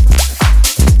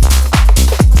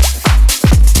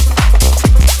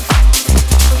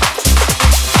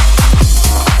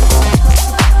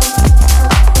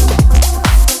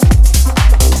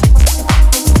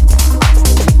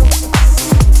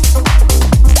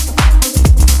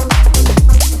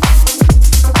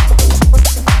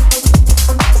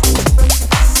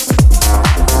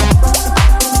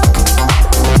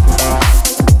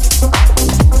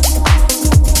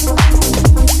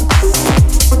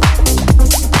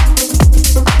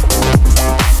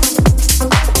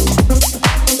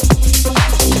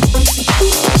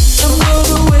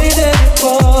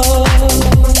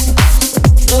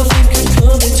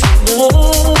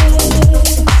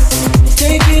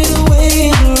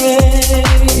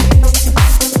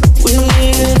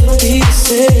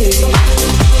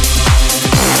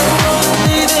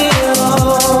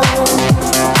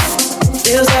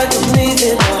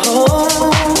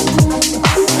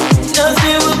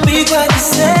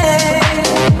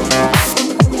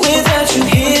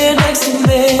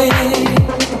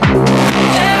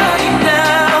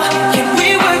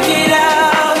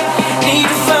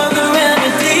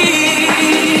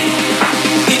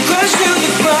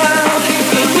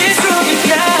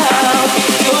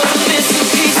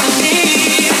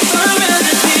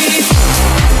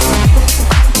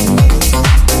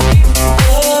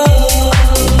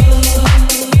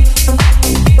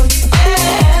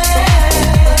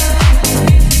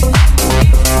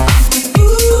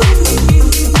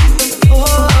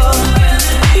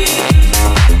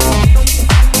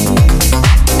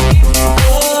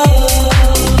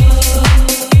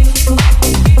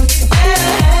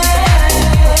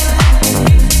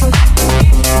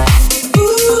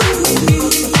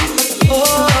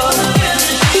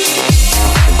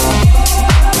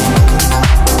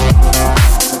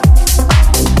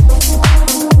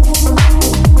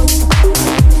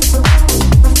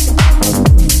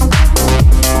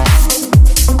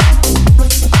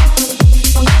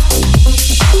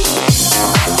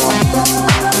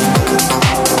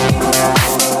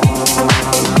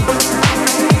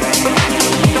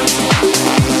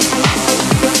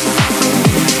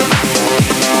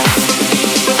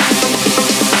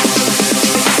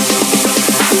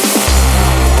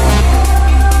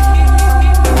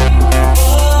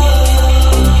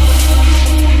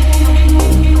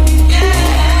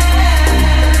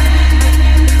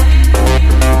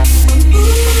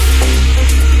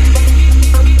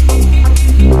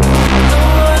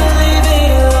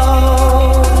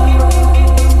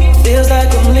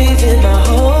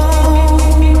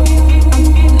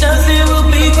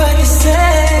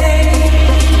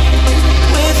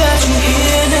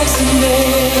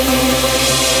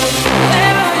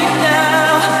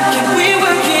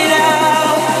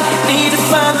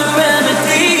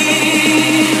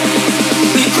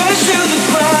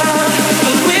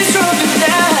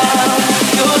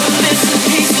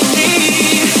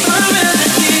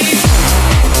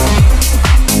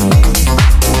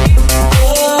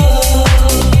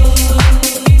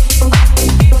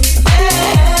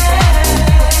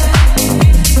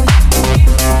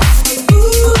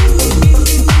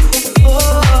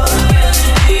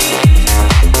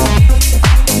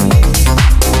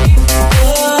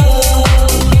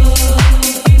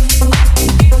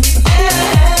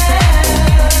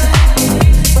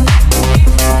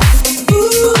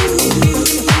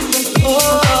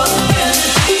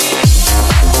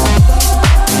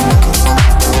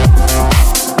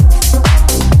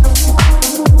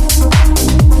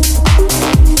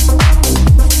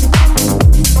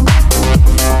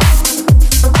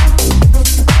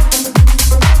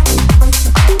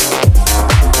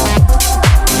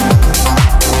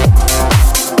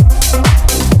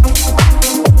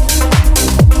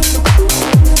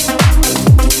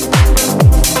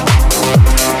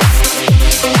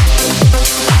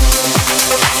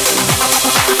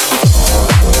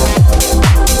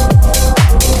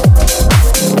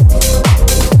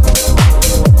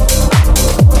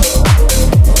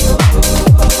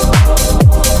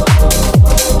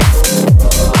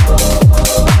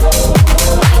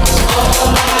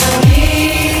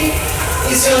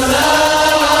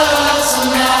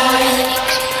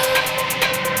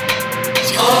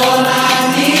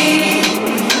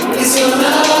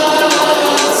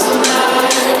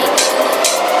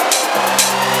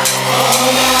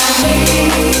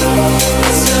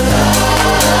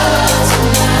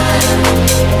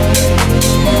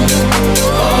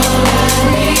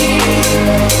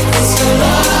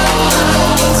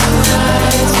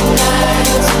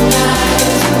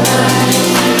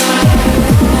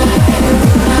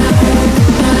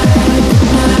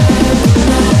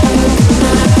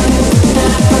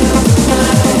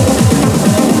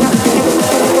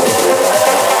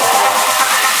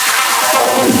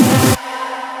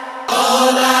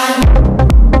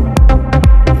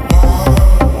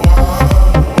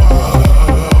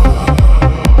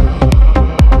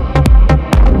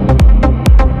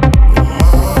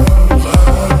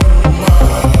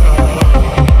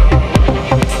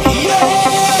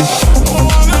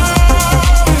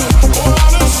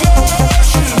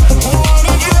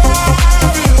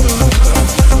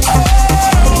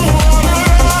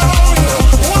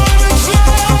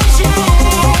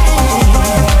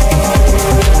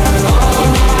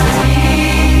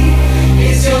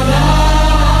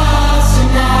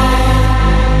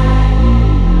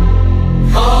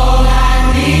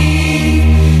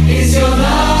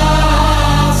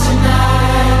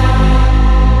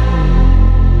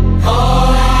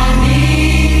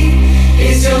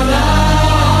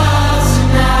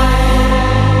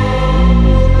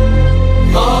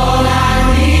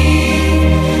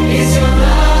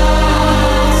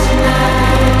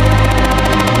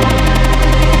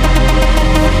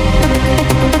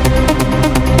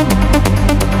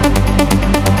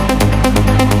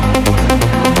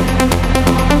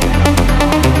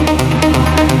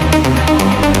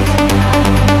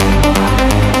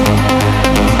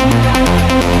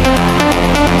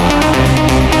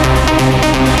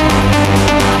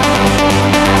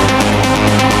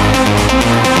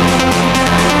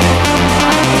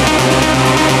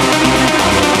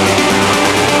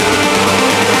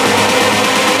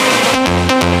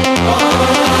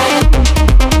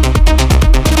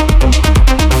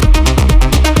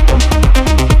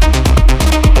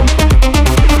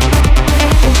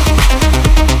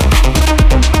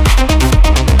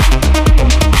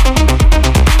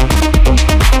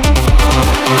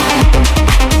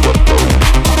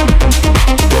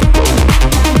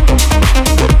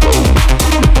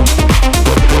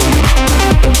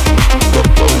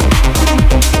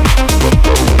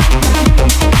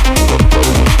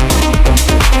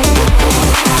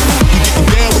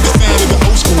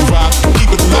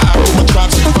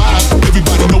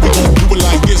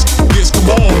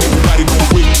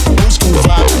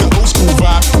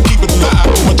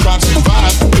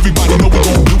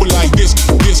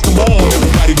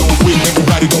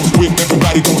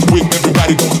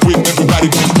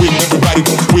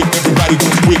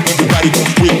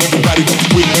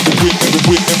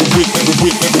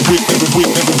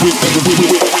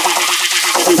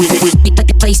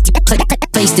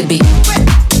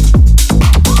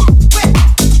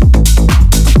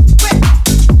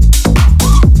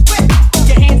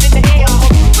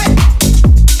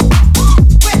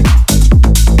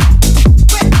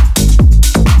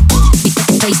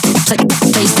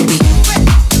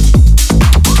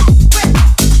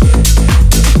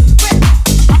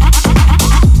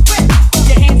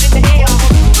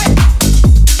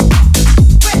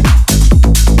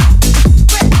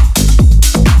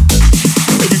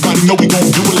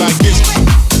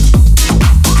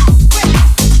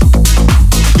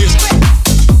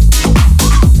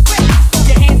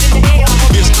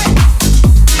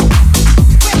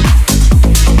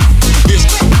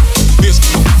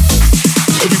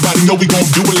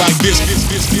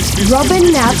 this.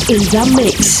 Robin Knapp in the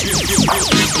mix.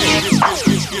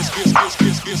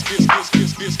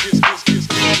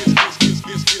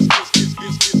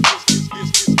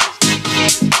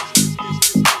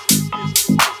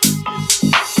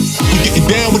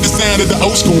 Down with the sound of the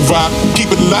old school vibe.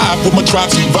 Keep it alive with my tribe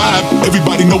survive.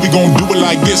 Everybody know we gon' do it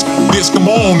like this.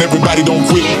 Come on, everybody don't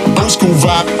quit. Old school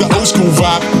vibe, the old school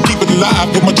vibe. Keep it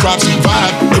alive with my tribe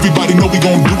survive. Everybody know we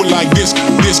gon' do it like this.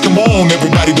 Come on,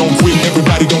 everybody don't quit.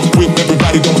 Everybody don't quit.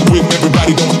 Everybody don't quit.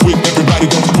 Everybody don't quit. Everybody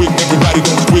don't quit. Everybody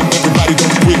don't quit. Everybody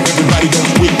don't quit. Everybody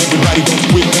don't quit. Everybody don't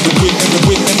quit. Never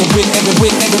quit. Never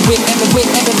quit. Never quit. Never quit.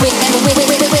 Never quit. Never quit.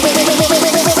 Never quit. Never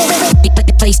quit.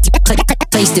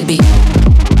 Place to be.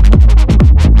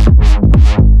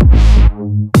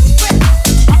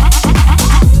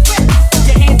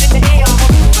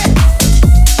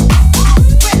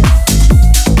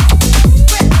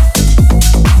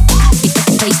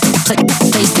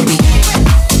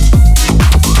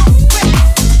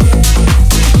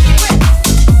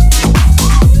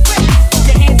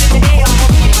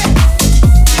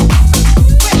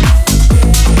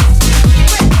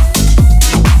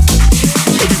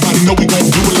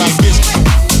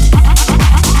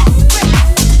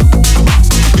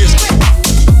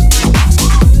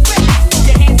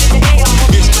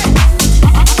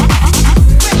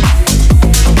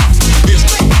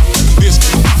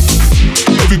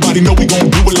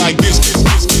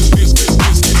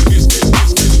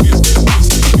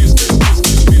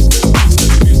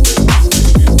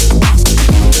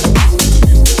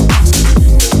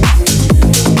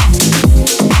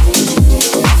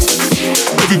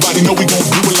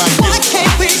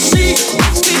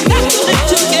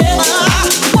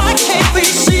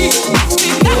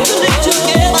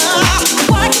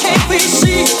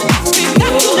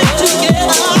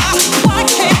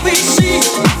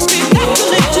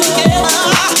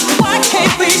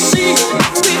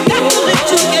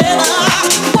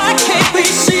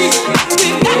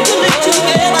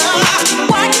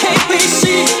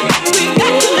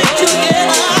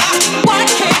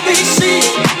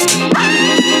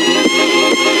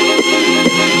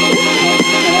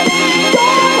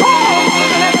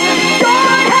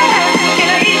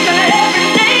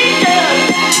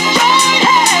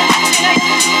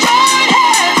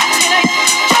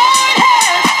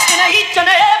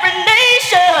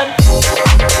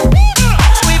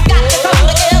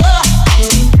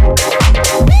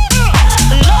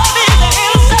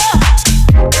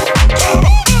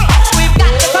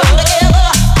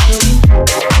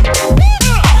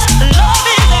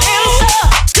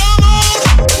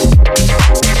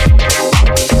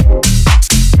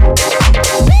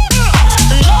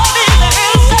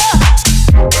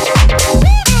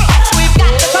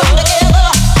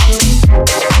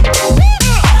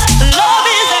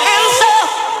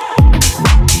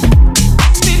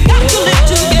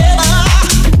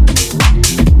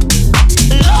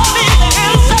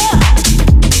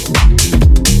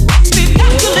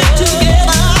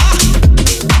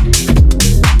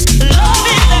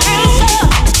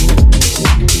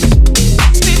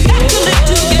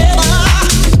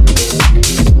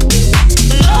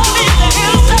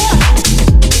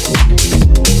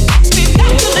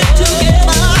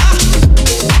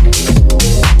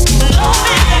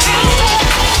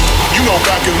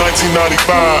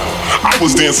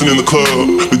 Dancing in the club,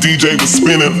 the DJ was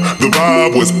spinning, the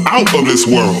vibe was out of this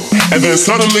world. And then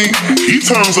suddenly, he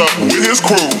turns up with his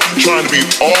crew, trying to be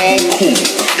all cool.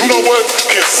 You know what?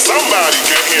 Can somebody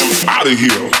get him out of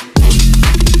here?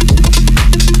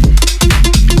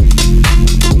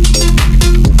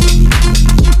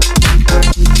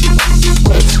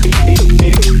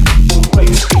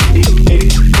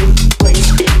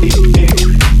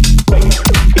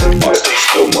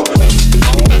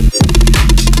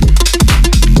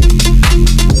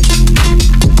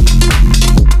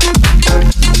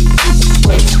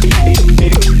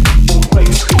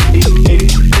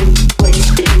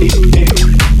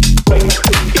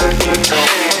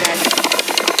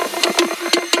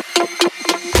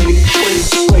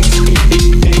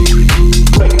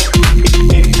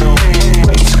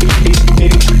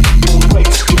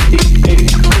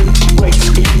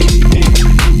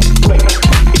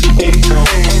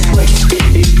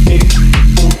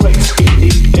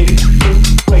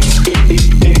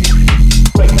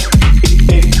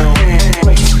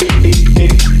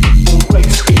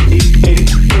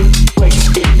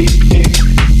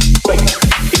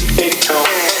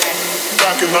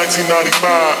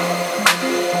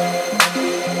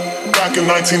 Back in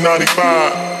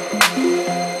 1995.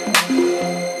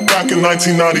 Back in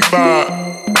 1995.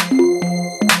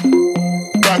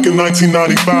 Back in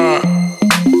 1995.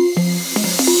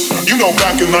 know,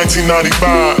 back in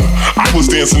 1995, I was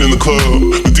dancing in the club.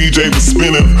 The DJ was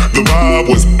spinning, the vibe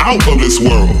was out of this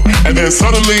world. And then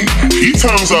suddenly, he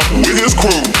turns up with his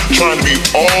crew, trying to be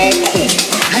all cool.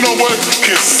 You know what?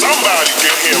 Can somebody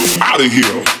get him out of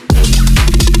here?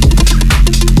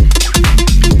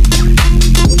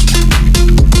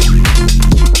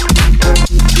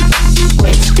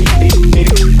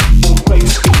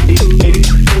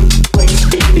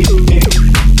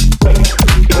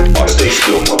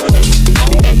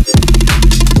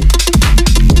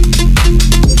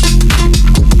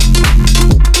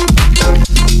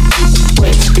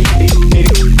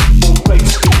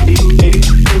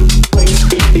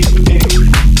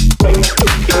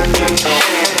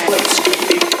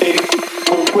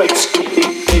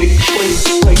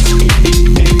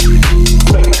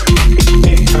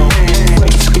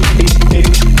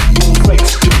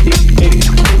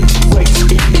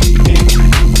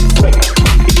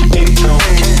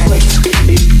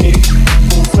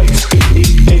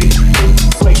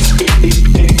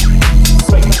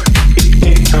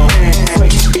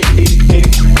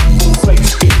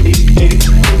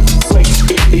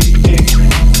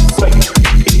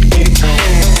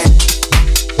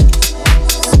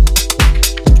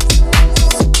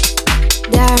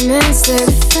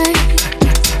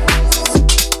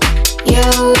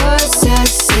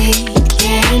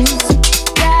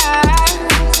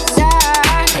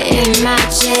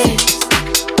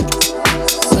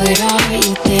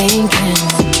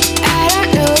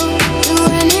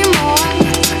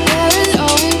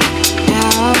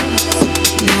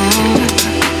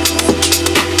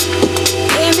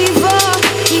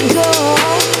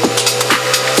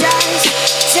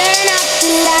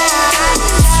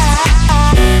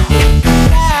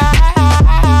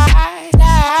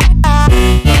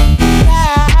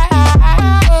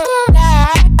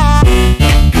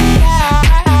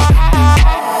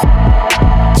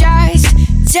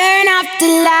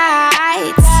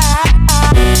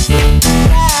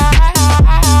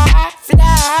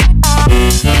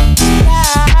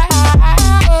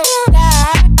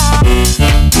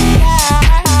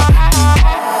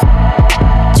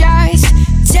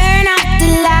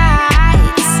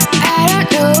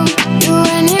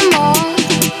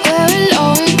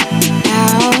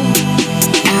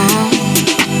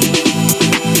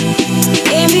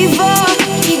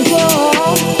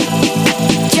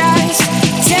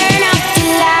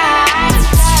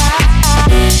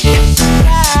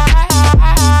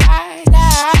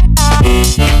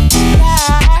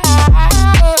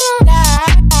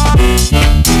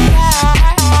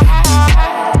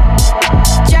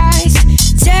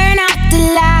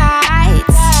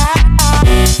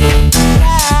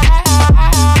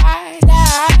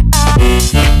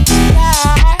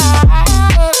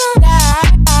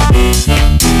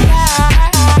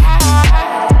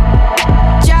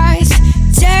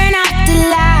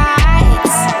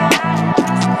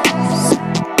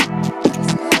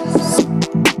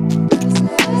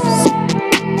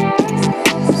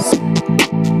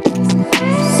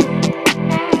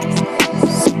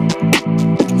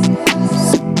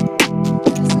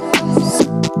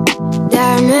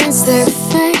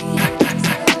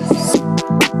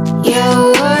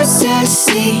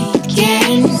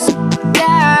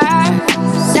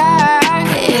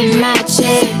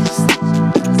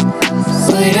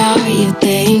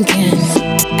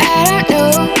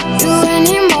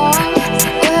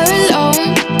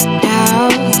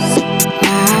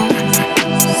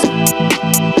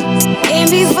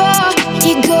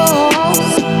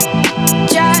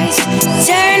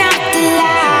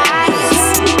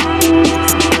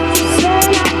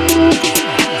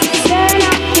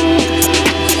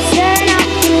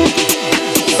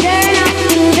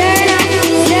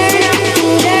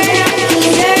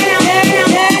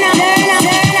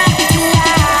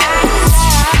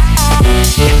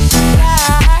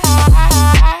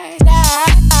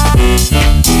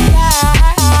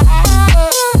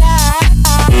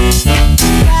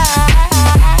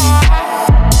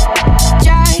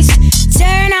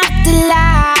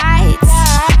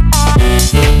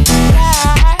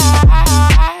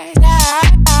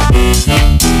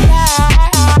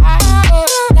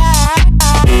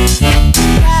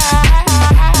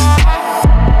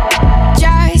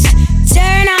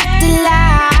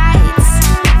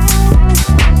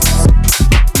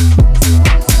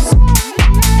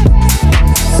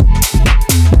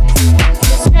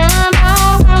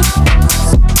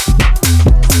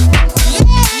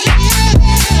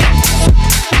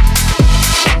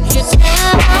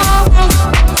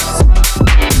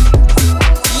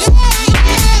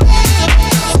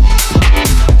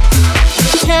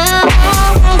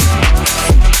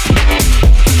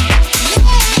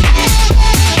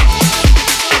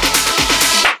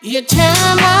 You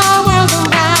turn my world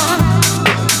around.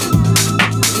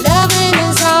 Loving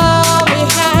is all we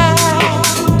have.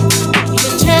 You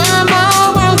turn my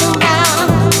world around.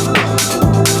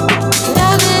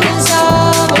 Loving is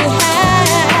all we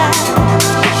have.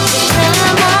 You turn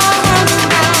my world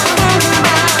around.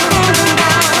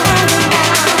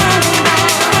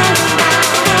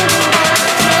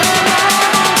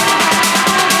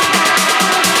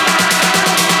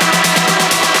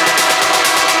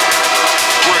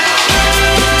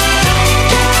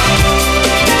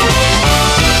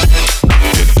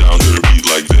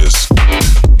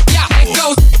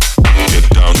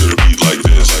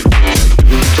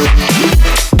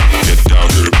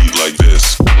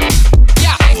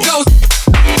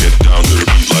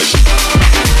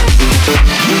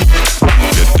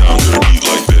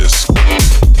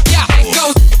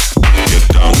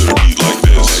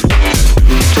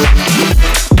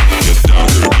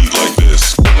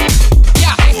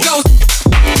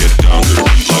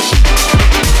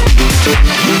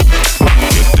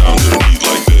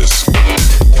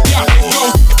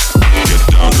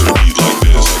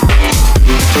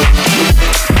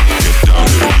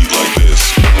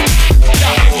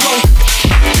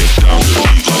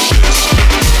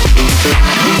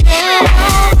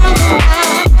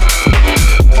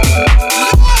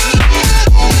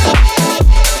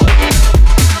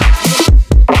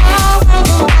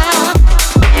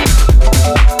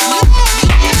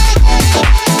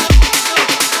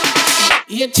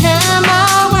 You turn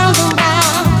my world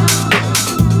around.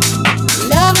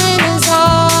 Loving is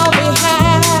all we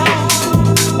have.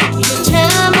 You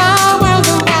turn my world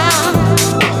around.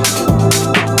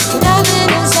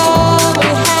 Loving is all we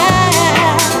have.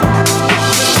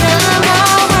 You turn my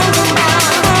world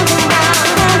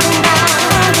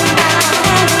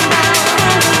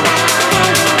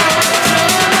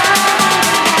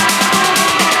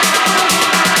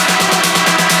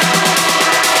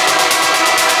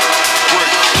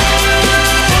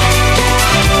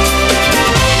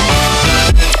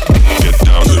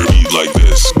like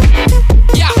this.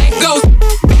 Yeah, it goes.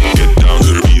 Get down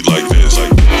to the beat like this.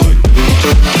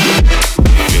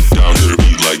 Get down to the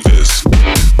beat like this.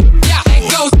 Yeah, it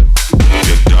goes.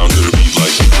 Get down to the beat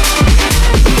like this.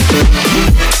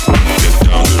 Get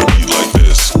down to the beat like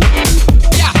this.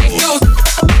 Yeah, it goes.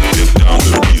 Get down to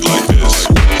the beat like this.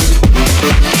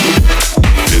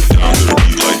 Get down to the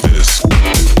beat like this.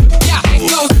 Yeah, it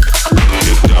goes.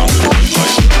 Get down to the beat like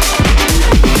this.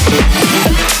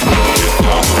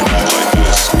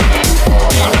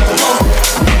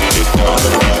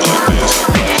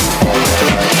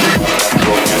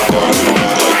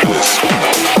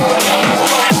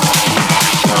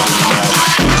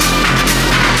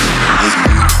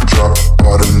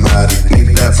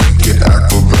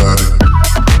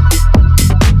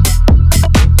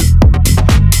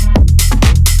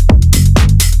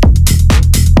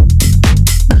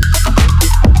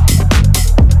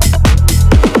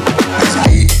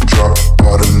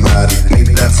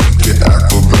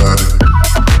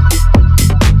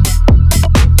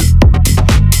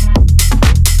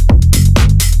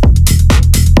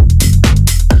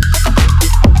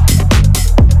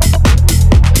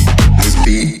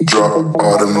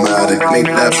 Automatic, make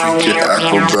that freak get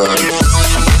acrobatic.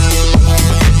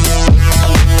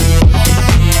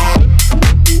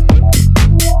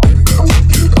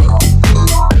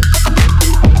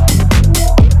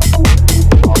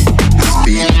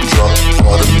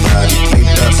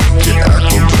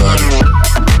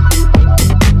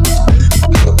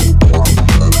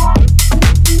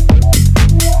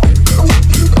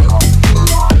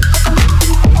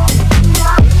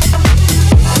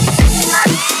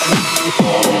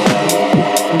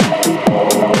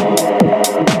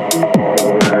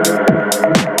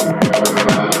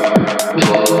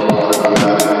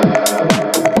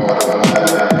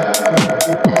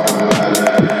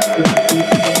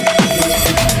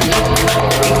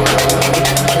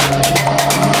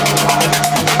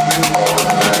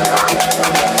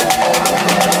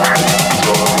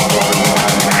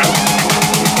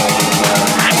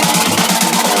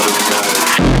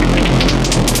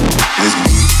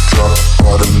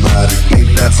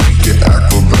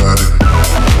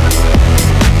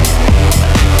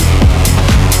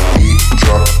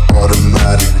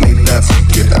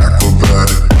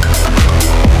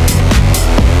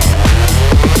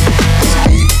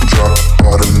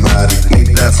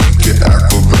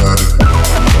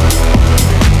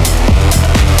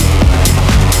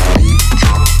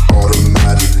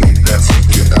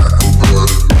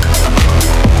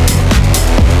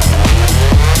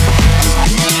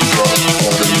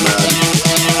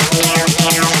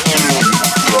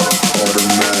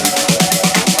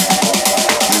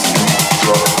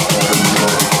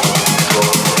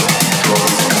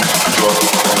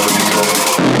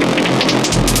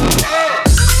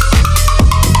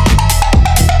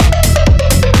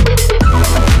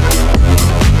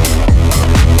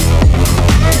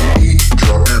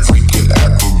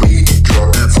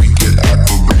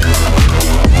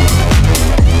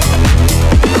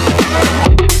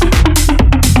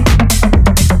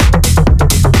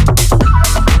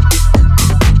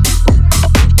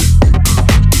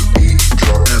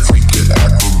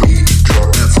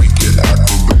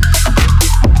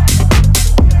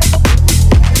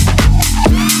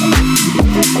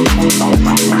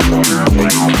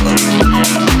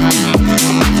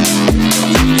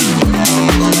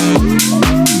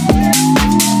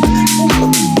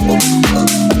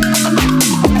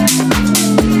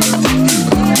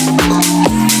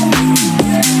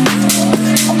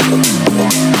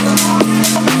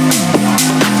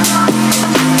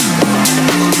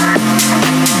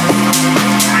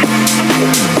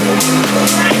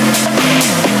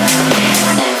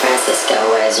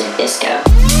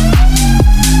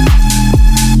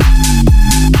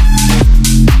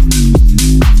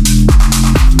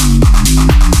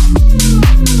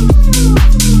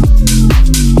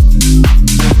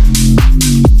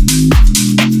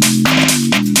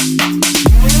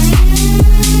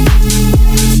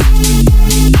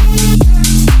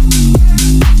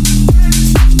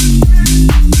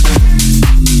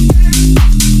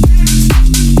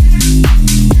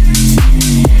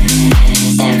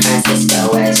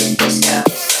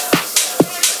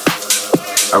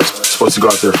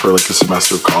 there for like a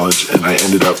semester of college, and I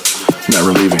ended up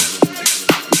never leaving.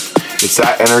 It's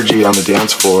that energy on the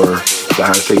dance floor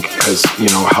that I think has,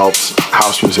 helped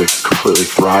house music completely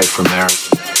thrive from there.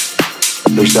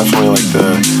 There's definitely like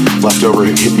the leftover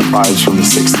hippie vibes from the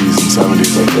 60s and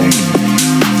 70s, I think.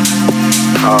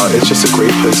 It's just a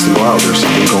great place to go out. There's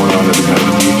something going on every night of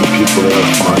the week, and people there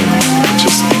are fun. It's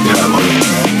just, I love it.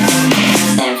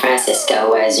 San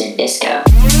Francisco, where's your disco?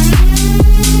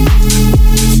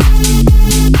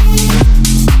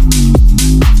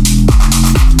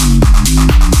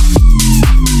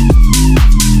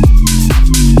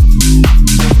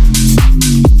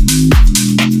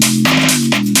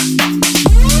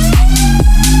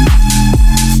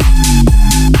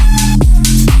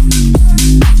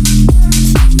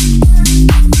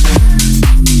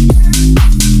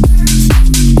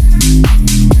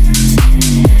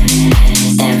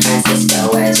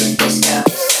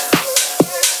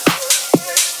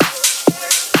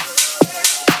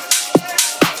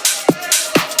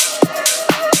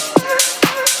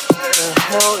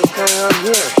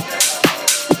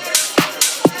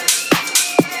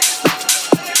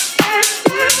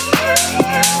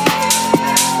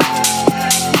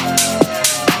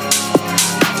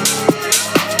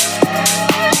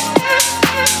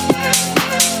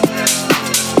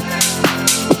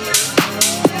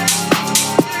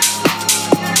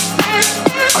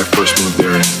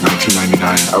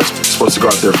 I was supposed to go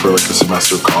out there for like a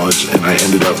semester of college, and I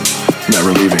ended up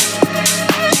never leaving.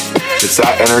 It's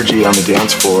that energy on the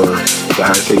dance floor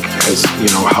that I think has,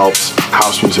 helped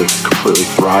house music completely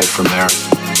thrive from there.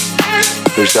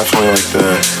 There's definitely like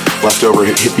the leftover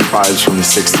hippie vibes from the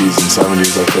 60s and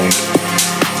 70s, I think.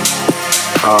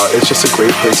 It's just a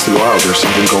great place to go out. There's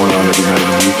something going on every night of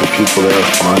the week, and people there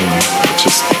are fun, and it's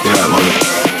just, I love it.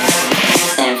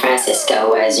 San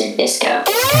Francisco, where's your disco?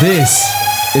 This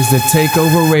is the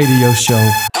Takeover Radio Show.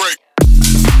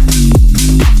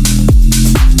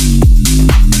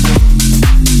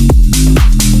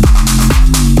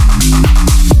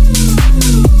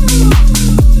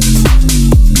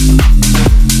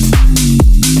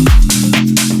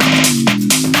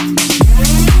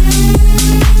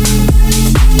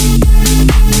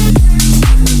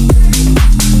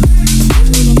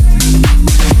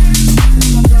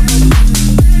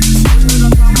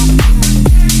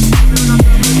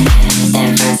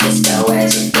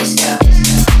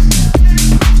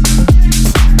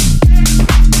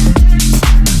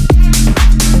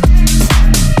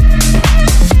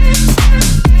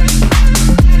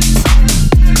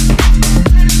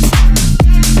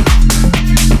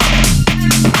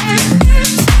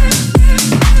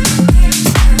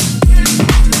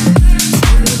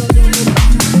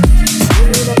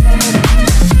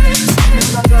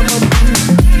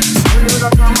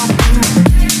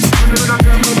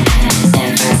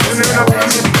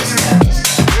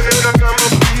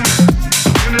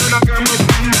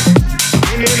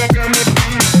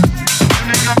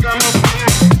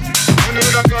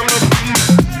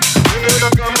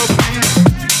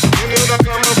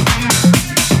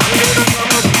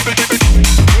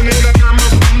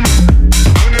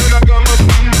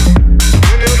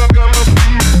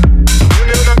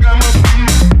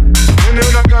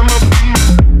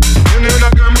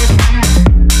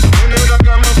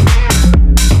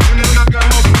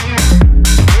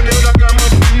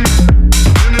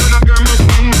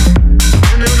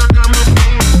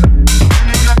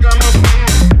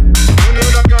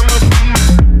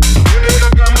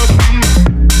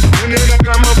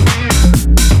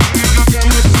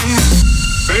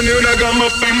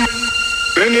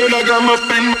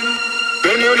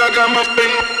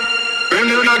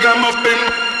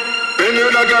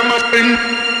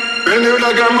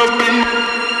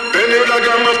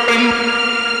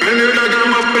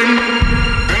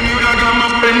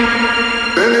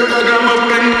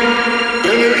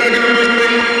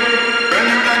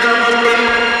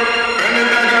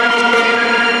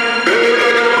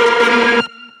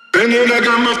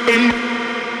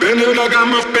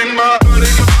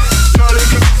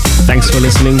 Thanks for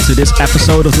listening to this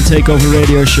episode of the Takeover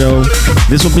Radio Show.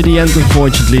 This will be the end,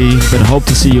 unfortunately, but I hope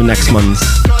to see you next month.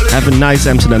 Have a nice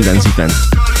Amsterdam Dance event.